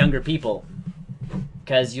younger people.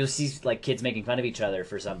 Because you'll see, like, kids making fun of each other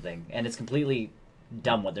for something. And it's completely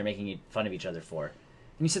dumb what they're making fun of each other for. And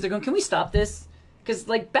you sit there going, can we stop this? Because,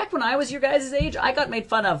 like, back when I was your guys' age, I got made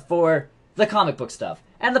fun of for the comic book stuff.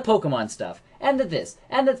 And the Pokemon stuff. And the this.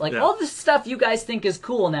 And the... Like, Yeah. all the stuff you guys think is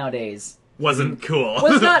cool nowadays wasn't cool.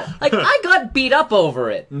 was not... Like, I got beat up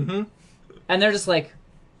over it. Mm-hmm. And they're just like,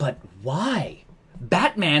 but why?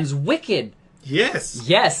 Batman's wicked. Yes.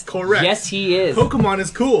 Yes. Correct. Yes, he is. Pokemon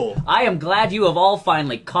is cool. I am glad you have all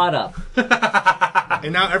finally caught up.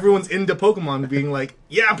 And now everyone's into Pokemon being like,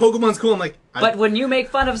 yeah, Pokemon's cool. I'm like, But when you make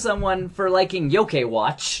fun of someone for liking Yokai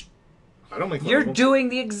Watch, I don't make fun you're of them. doing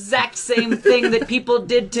the exact same thing that people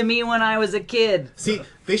did to me when I was a kid. See,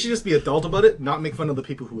 they should just be adult about it, not make fun of the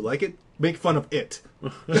people who like it. Make fun of it.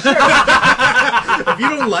 If you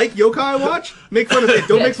don't like Yokai Watch, make fun of it.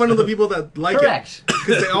 Don't make fun of the people that like Correct. it.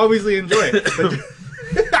 Because they obviously enjoy it.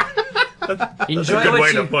 But Enjoy Good way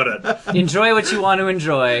what to you put it. enjoy what you want to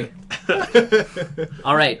enjoy.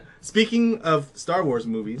 All right. speaking of Star Wars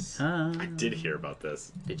movies, I did hear about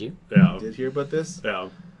this. Did you? Yeah. did hear about this? Yeah.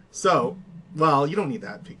 So, well, you don't need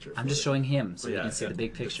that picture. I'm just showing him so you Yeah, can see yeah. the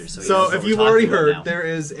big picture. So, he knows So, what if we're you've talking already about heard, now. there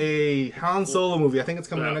is a Han Solo movie. I think it's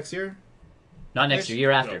coming out Yeah. next year. Not next year,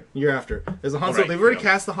 year after. Year after. There's a Han Oh, Solo. right, They've already yeah.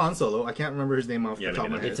 cast the Han Solo. I can't remember his name off Yeah, the top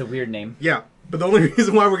of my neither. head. It's a weird name. Yeah, but the only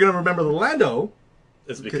reason why we're gonna remember the Lando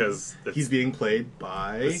It's because it's, he's being played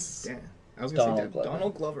by This- I was gonna say Donald Glover.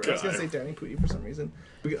 Donald Glover. I was gonna God. say Danny Pudi for some reason.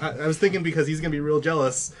 I was thinking because he's gonna be real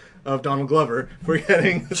jealous of Donald Glover for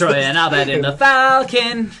getting Troy and Abed in the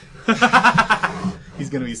Falcon. He's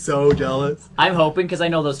gonna be so jealous. I'm hoping, because I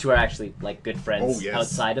know those two are actually like good friends Oh, yes.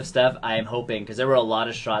 outside of stuff. I am hoping, because there were a lot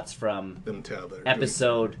of shots from Them tell they're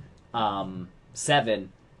episode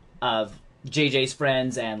 7 of JJ's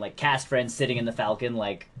friends and like cast friends sitting in the Falcon,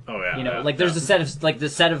 like Oh yeah. you know, yeah, like there's yeah. a set of like the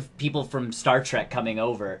set of people from Star Trek coming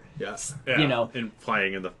over, Yeah. Yeah, you know, and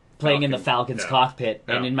playing in the Falcon's Yeah. cockpit,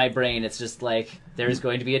 and Yeah. in my brain it's just like there's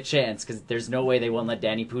going to be a chance, because there's no way they won't let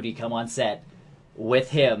Danny Pudi come on set with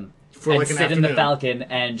him For, and like, an sit in the afternoon. Falcon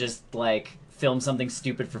and just like film something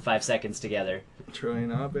stupid for 5 seconds together, Troy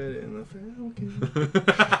and Abed in the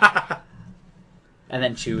Falcon. and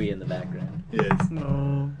then Chewie in the background. Yes.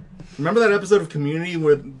 Remember that episode of Community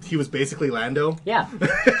where he was basically Lando? Yeah,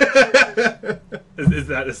 Is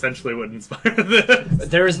that essentially what inspired this?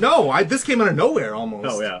 there is No, this came out of nowhere almost.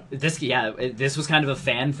 Oh yeah. this was kind of a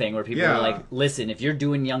fan thing where people Yeah. were like, listen, if you're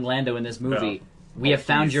doing young Lando in this movie, Yeah. we have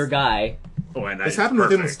found he's- your guy. Oh, and This that's happened with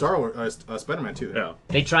him in perfect. Star Wars, Spider-Man too. Yeah.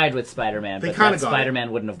 They tried with Spider-Man, They but kinda that got it.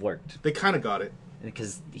 Spider-Man wouldn't have worked, They kind of got it,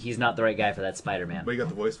 because he's not the right guy for that Spider-Man. but he got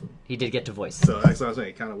the voice for it. He did get to voice. So that's what I'm saying.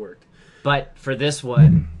 It kind of worked. But for this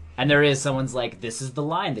one, and there is someone's like, this is the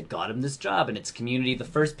line that got him this job, and it's Community, the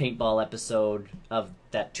first paintball episode of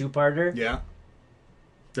that 2-parter. Yeah.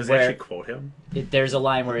 Does he Where- actually quote him? There's a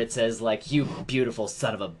line where it says like, "You beautiful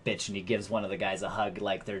son of a bitch," and he gives one of the guys a hug,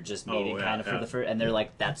 like they're just meeting yeah, kind of for yeah. the first, and they're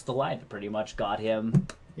like, "That's the line that pretty much got him."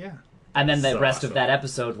 Yeah. And then the So rest of awesome. that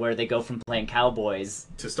episode where they go from playing cowboys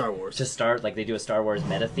To Star Wars. to start, like they do a Star Wars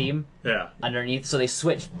meta theme Yeah. underneath, so they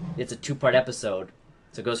switch. It's a 2-part episode,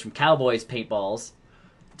 so it goes from cowboys paintballs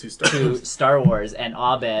to Star to Wars. Star Wars, and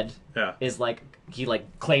Abed Yeah. is like, he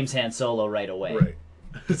like claims Han Solo right away. Right.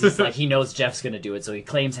 He's like, he knows Jeff's gonna do it, so he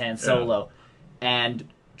claims Han Solo. And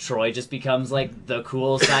Troy just becomes like the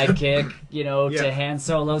cool sidekick, you know, Yeah. to Han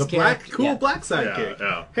Solo's The black, character. cool Yeah. black sidekick.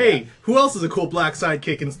 Yeah. Hey, who else is a cool black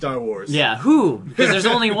sidekick in Star Wars? Yeah, who? Because there's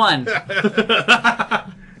only one.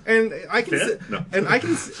 And I can Finn? see, No. and I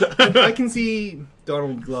can see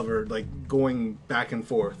Donald Glover like going back and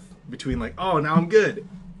forth between like, oh, now I'm good,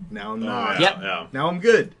 now I'm not, yeah, Yep. yeah. now I'm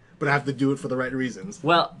good, but I have to do it for the right reasons.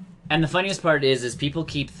 Well, and the funniest part is people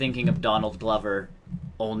keep thinking of Donald Glover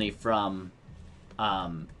only from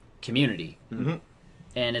Community,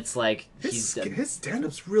 and it's like His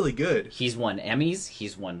stand-up's really good. he's won Emmys,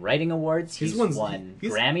 he's won writing awards, he's won- won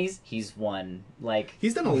he's- Grammys, he's won like,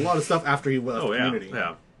 He's done a lot of stuff after he left Oh yeah, Community.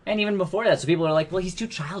 yeah. and even before that. So people are like, well, he's too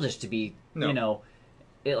childish to be, No. you know,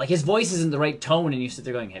 like his voice isn't the right tone, and you sit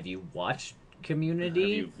there going, have you watched Have Community?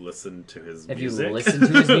 you listened to his Have music? you listened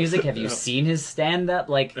to his music? Have you Yeah. seen his stand-up?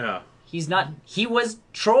 Like, Yeah. he's not. He was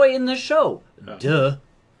Troy in the show. Yeah. Duh.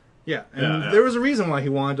 Yeah, and Yeah, yeah. there was a reason why he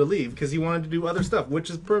wanted to leave because he wanted to do other stuff,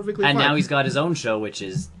 which is perfectly And fine. now he's got his own show, which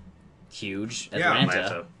is huge. Yeah, Atlanta.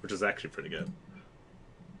 Atlanta, which is actually pretty good.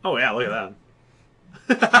 Oh yeah, look at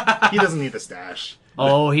that. He doesn't need a stash.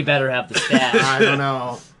 Oh, he better have the I stash. don't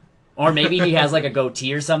know. Or maybe he has like a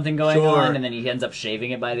goatee or something going Sure. on, and then he ends up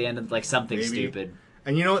shaving it by the end of like something Maybe. stupid.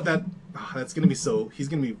 And you know what? That's gonna be so. He's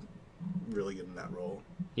gonna be really good in that role.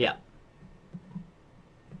 Yeah.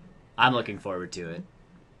 I'm looking forward to it.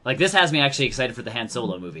 Like, this has me actually excited for the Han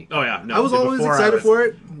Solo movie. Oh yeah, no. I was always before excited for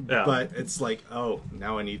it, Yeah. but it's like, oh,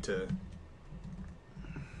 now I need to.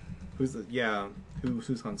 Who's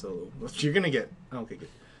Han Solo? Well, you're gonna get. Okay, good.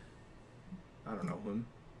 I don't know him,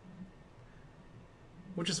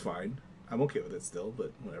 which is fine. I'm okay with it still,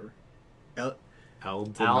 but whatever.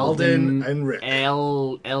 Alden. Alden and Rick.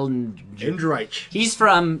 Endreich. He's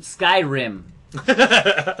from Skyrim.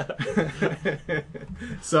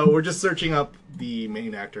 So we're just searching up the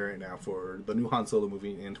main actor right now for the new Han Solo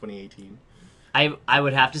movie in 2018. I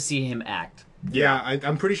would have to see him act. Yeah,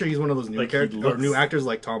 I'm pretty sure he's one of those new Like, he characters or looks- new actors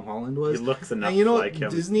like Tom Holland was. He looks enough and you know like what? him.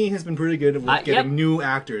 Disney has been pretty good with Yep. getting new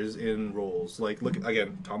actors in roles. Like, look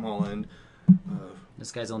again, Tom Holland.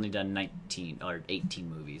 This guy's only done 19 or 18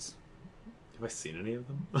 movies. Have I seen any of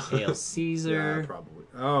them? Hail Yeah, Caesar. probably.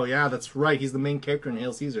 Oh yeah, that's right. He's the main character in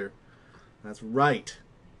Hail Caesar. That's right.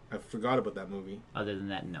 I forgot about that movie. Other than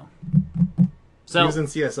that, no. He So, was in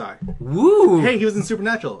CSI. woo! Hey, he was in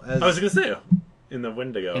Supernatural. As... I was gonna say in the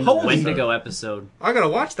Wendigo. In the Holy Wendigo episode. I gotta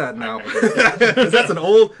watch that now. 'Cause that's an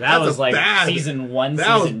old. That that's was a like bad, season 1,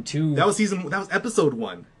 that was- season 2. That was episode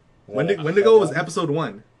 1. Whoa. Wendigo was episode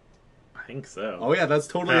 1. I think so. Oh yeah, that's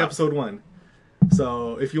totally Yeah. episode 1.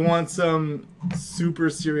 So if you want some super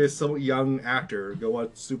serious, so young actor, go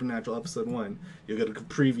watch Supernatural episode 1. You'll get a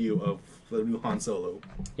preview of the new Han Solo.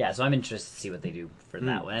 Yeah, so I'm interested to see what they do for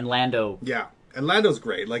that one. And Lando Yeah, and Lando's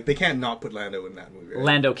great. Like they can't not put Lando in that movie. Right?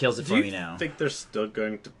 Lando kills it Do for you me now. think they're still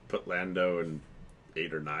going to put Lando in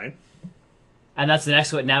 8 or 9? And that's the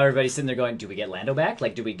next one. Now everybody's sitting there going, do we get Lando back?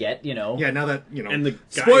 Like, do we get, you know... Yeah, now that And the guy's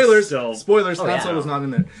spoilers, still- spoilers. Oh, Han yeah. Solo's not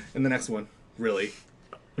in the next one, really.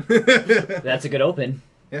 That's a good open.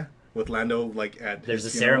 Yeah, with Lando like at There's a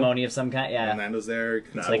his funeral, ceremony of some kind. and Yeah. Lando's there.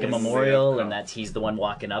 It's like a was- memorial, yeah. and that's he's the one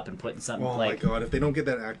walking up and putting something Oh like my god! If they don't get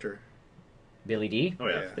that actor, Billy D. Oh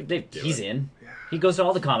yeah. Yeah. He's it. in. He goes to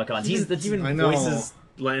all the Comic Cons. He's the He even I know. voices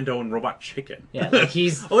Lando and Robot Chicken. yeah, like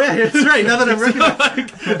he's oh yeah, that's right. Now that I'm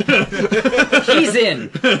recognizing, he's in.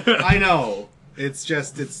 I know. It's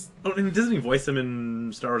just Oh, and doesn't he voice him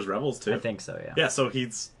in Star Wars Rebels too? I think so. Yeah. Yeah, so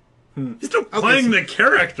he's still Okay, playing so- the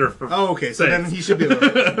character for. oh okay. So then sakes. he should be able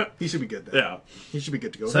to, he should be good then. Yeah. He should be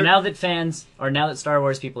good to go. So now that now that Star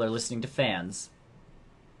Wars people are listening to fans,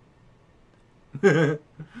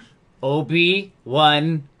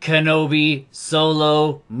 Obi-Wan Kenobi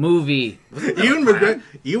solo movie. Ewan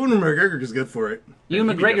McGregor is good for it. Ewan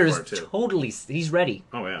he'd be McGregor good is for it, too. totally he's ready.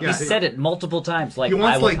 Oh yeah. Yeah. He's said it multiple times. Like He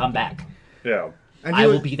wants, I will like- come back. Yeah. And I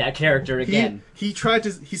will be that character He, again. he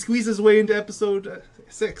squeezed his way into episode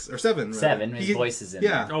 6 or 7. rather. 7. His He- voice is in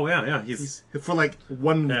Yeah. Oh yeah, yeah. He's For like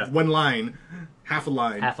one Yeah. line, half a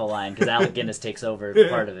line. half a line because Alec Guinness takes over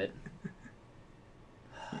part of it.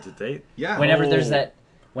 did they? Yeah. Whenever Oh. there's that,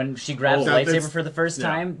 when she grabs Oh. the That- lightsaber that's- for the first yeah.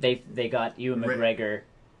 time, they got Ewan Right. McGregor,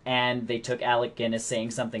 and they took Alec Guinness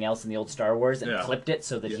saying something else in the old Star Wars and Yeah. clipped it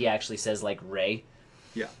so that Yeah. he actually says like Ray.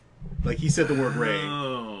 Yeah. Like he said the word Ray.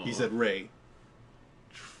 Oh. He said Ray.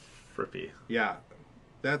 Frippy. Yeah.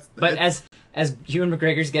 But that's- as Ewan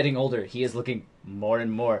McGregor's getting older, he is looking more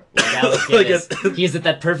and more like Alec Like Guinness. it- He is at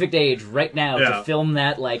that perfect age right now Yeah. to film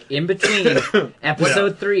that like in between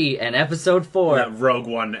episode 3 and episode 4. That Rogue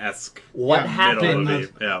One-esque What Yeah, middle happened?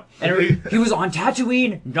 movie. Yeah. And he was on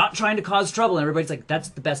Tatooine, not trying to cause trouble, and everybody's like, "That's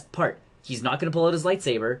the best part." He's not going to pull out his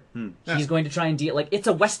lightsaber. He's going to try and deal... Like, it's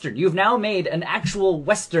a Western. You've now made an actual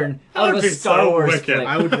Western out of That'd a be Star so Wars wicked. flick.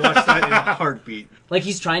 I would watch that in a heartbeat. Like,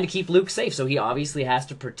 he's trying to keep Luke safe, so he obviously has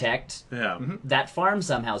to protect Yeah. that farm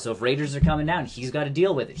somehow. So if raiders are coming down, he's got to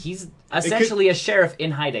deal with it. He's essentially a sheriff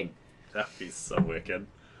in hiding. That'd be so wicked.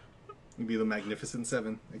 It'd be the Magnificent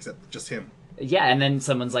Seven, except just him. Yeah, and then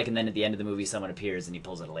someone's like, and then at the end of the movie, someone appears and he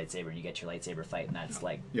pulls out a lightsaber and you get your lightsaber fight, and that's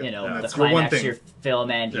like, Yeah. you know, Yeah, the that's for one climax of thing. your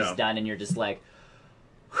film, and he's Yeah. done, and you're just like,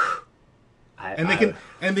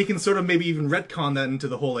 And they can sort of maybe even retcon that into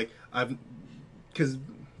the whole like because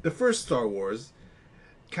the first Star Wars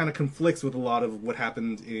kind of conflicts with a lot of what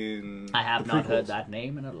happened in I have the not heard prequels, that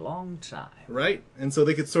name in a long time. right? And so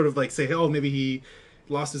they could sort of like say, oh, maybe he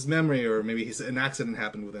lost his memory, or maybe an accident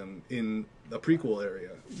happened with him in the prequel area.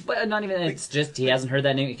 But not even, it's just, he hasn't heard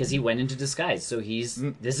that name because he went into disguise. So this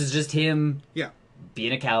is just him Yeah,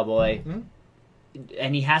 being a cowboy,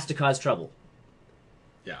 and he has to cause trouble.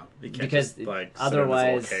 Yeah. You can't Because just, like,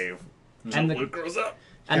 otherwise- sit in this little cave And until the- Luke grows up.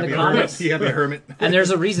 And He the had to be a hermit. comics, He had to be a hermit. and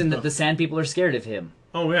there's a reason that the Sand People are scared of him.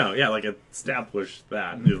 Oh, yeah. Yeah, like, establish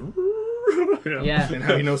that. Yeah. And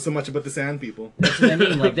how he knows so much about the Sand People. That's what I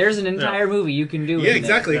mean. Like, there's an entire movie you can do. Yeah, in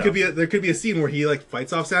exactly. there. It could be there could be a scene where he like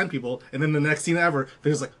fights off Sand People, and then the next scene ever,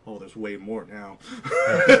 there's like, oh, there's way more now.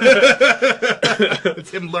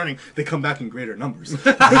 It's him learning. They come back in greater numbers.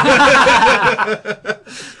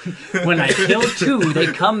 When I kill two, they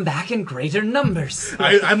come back in greater numbers.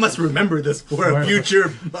 I must remember this for a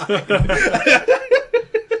future.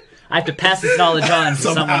 I have to pass this knowledge on to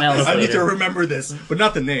someone else I need to later. remember this, but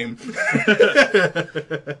not the name.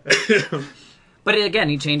 But again,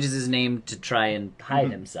 he changes his name to try and hide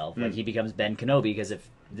himself. Like, he becomes Ben Kenobi, because if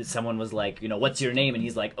someone was like, you know, what's your name? And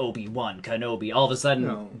he's like, Obi-Wan Kenobi. All of a sudden,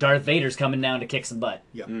 No. Darth Vader's coming down to kick some butt.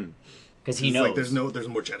 Yeah, Because he it's knows. like there's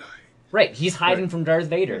more Jedi. Right, he's hiding Right. from Darth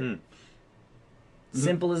Vader.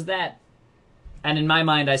 Simple as that. And in my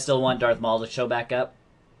mind, I still want Darth Maul to show back up,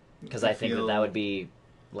 because I think feel- that would be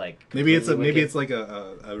like Maybe it's completely wicked. like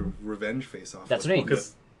a revenge face-off. That's what I mean.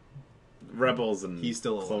 Because Rebels and He's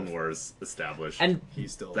still Clone alive. Wars established And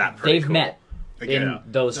He's still that pretty they've cool. met again in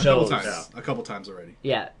those a couple shows. times. A couple times already.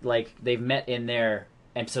 Yeah, like they've met in there,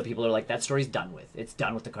 and so people are like, that story's done with. It's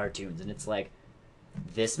done with the cartoons, and it's like,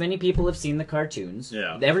 this many people have seen the cartoons.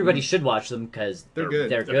 Yeah. Everybody should watch them because They're good.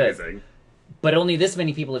 They're It's good. amazing. But only this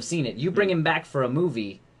many people have seen it. You bring him back for a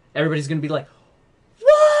movie, everybody's gonna be like,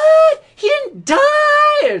 "What? He didn't die!"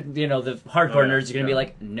 Or, you know, the hardcore nerds are gonna be yeah.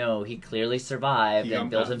 like, "No, he clearly survived He and got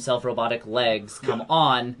built back." himself robotic legs. Come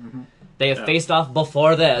on, they have Yeah. faced off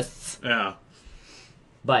before this." Yeah.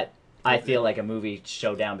 But I feel like a movie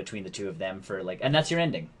showdown between the two of them for like, and that's your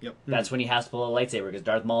ending. Yep. That's when he has to pull a lightsaber because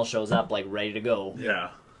Darth Maul shows up like ready to go, Yeah.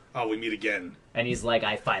 Oh, we meet again. and he's like,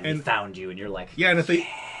 "I finally And- found you," and you're like, Yeah, and if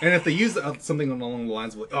they use something along the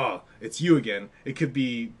lines of like, oh, it's you again, it could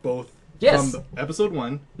be both Yes. from episode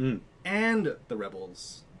 1 and the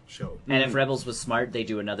Rebels show. And if Rebels was smart, they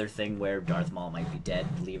do another thing where Darth Maul might be dead,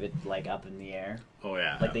 leave it like up in the air. Oh,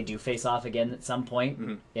 yeah. Like they do face off again at some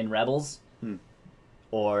point in Rebels,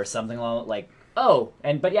 or something along like, oh,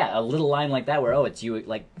 but yeah, a little line like that where, oh, it's you,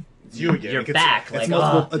 like It's you again. You're It's- back, It's, like,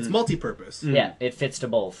 multiple, it's multi-purpose. yeah, it fits to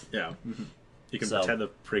both. Yeah. You can So- pretend the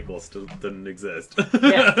prequel still didn't exist.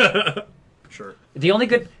 Yeah. Sure. The only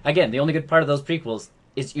good part of those prequels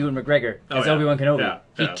is Ewan McGregor as yeah. Obi-Wan Kenobi. Yeah,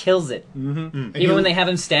 He yeah. kills it. And Even when they have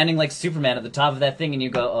him standing like Superman at the top of that thing, and you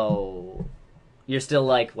go, oh, you're still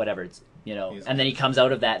like, whatever, it's, you know. He's- And then he comes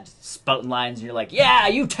out of that spouting lines, and you're like, yeah,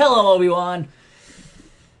 you tell him, Obi-Wan.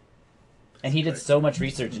 And he did so much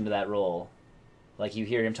research into that role. Like, you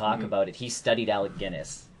hear him talk about it. He studied Alec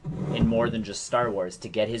Guinness in more than just Star Wars to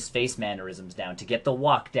get his face mannerisms down, to get the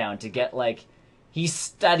walk down, to get, like, he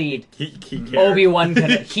studied he cared. Obi-Wan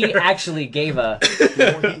Kenobi. He actually gave a...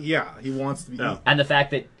 he wants to be. Yeah. And the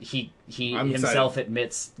fact that he I'm himself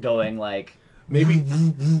admits going, like... Maybe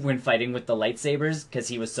when fighting with the lightsabers, because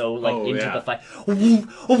he was so like Oh, into yeah. the fight.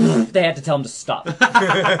 They had to tell him to stop.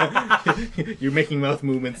 you're making mouth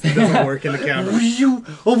movements. It doesn't work in the camera.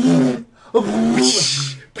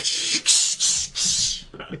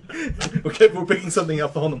 Okay, we're picking something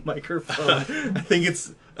up on the microphone. I think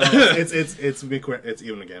it's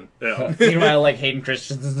even again. Yeah. Meanwhile, like Hayden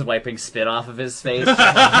Christensen's wiping spit off of his face.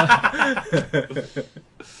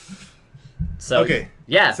 So Okay.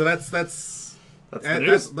 yeah. So that's That's the and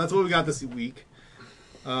news. that's what we got this week.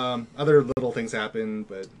 Other little things happen,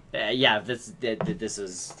 but Yeah. This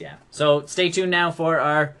is yeah. So stay tuned now for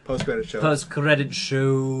our post-credit show. post-credit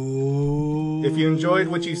show. If you enjoyed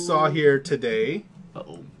what you saw here today,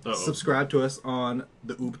 Uh-oh. Uh-oh. subscribe to us on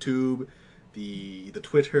the OopTube, the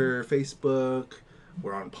Twitter, Facebook,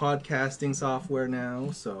 We're on podcasting software now,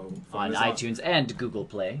 so On find us iTunes and Google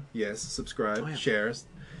Play. Yes, subscribe, Oh, yeah. share.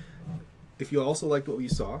 If you also liked what we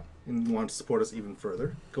saw and want to support us even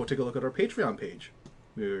further, go take a look at our Patreon page.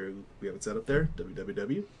 We have it set up there,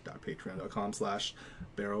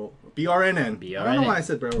 www.patreon.com/barrel BRNN. I don't know why I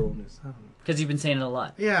said barrel roll news. I don't know. Because you've been saying it a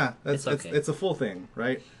lot. Yeah, It's okay. it's a full thing,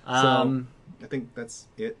 right? Um, so I think that's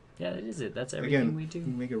it. Yeah, that is it. That's everything Again, we do.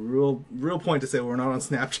 make a real point to say we're not on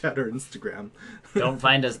Snapchat or Instagram. Don't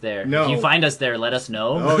find us there. No. If you find us there, let us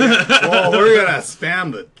know. Oh, yeah. Oh, we're gonna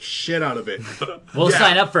spam the shit out of it. We'll Yeah.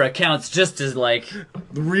 sign up for accounts just as like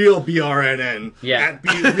The real BRNN. Yeah.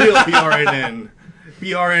 Real BRNN.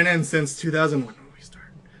 BRNN since 2000. When did we start?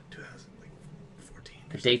 2014.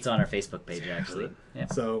 the dates on our Facebook page actually. Yeah.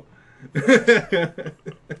 So,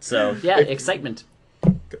 So yeah, excitement.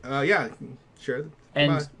 yeah, sure.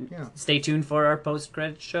 And Bye. Yeah. stay tuned for our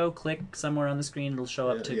post-credit show. Click somewhere on the screen; it'll show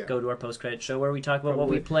up to Yeah. go to our post-credit show where we talk about what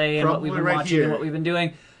we Probably- play and what we've been probably right watching here. and what we've been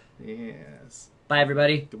doing. Yes. Bye,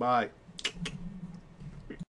 everybody. Goodbye.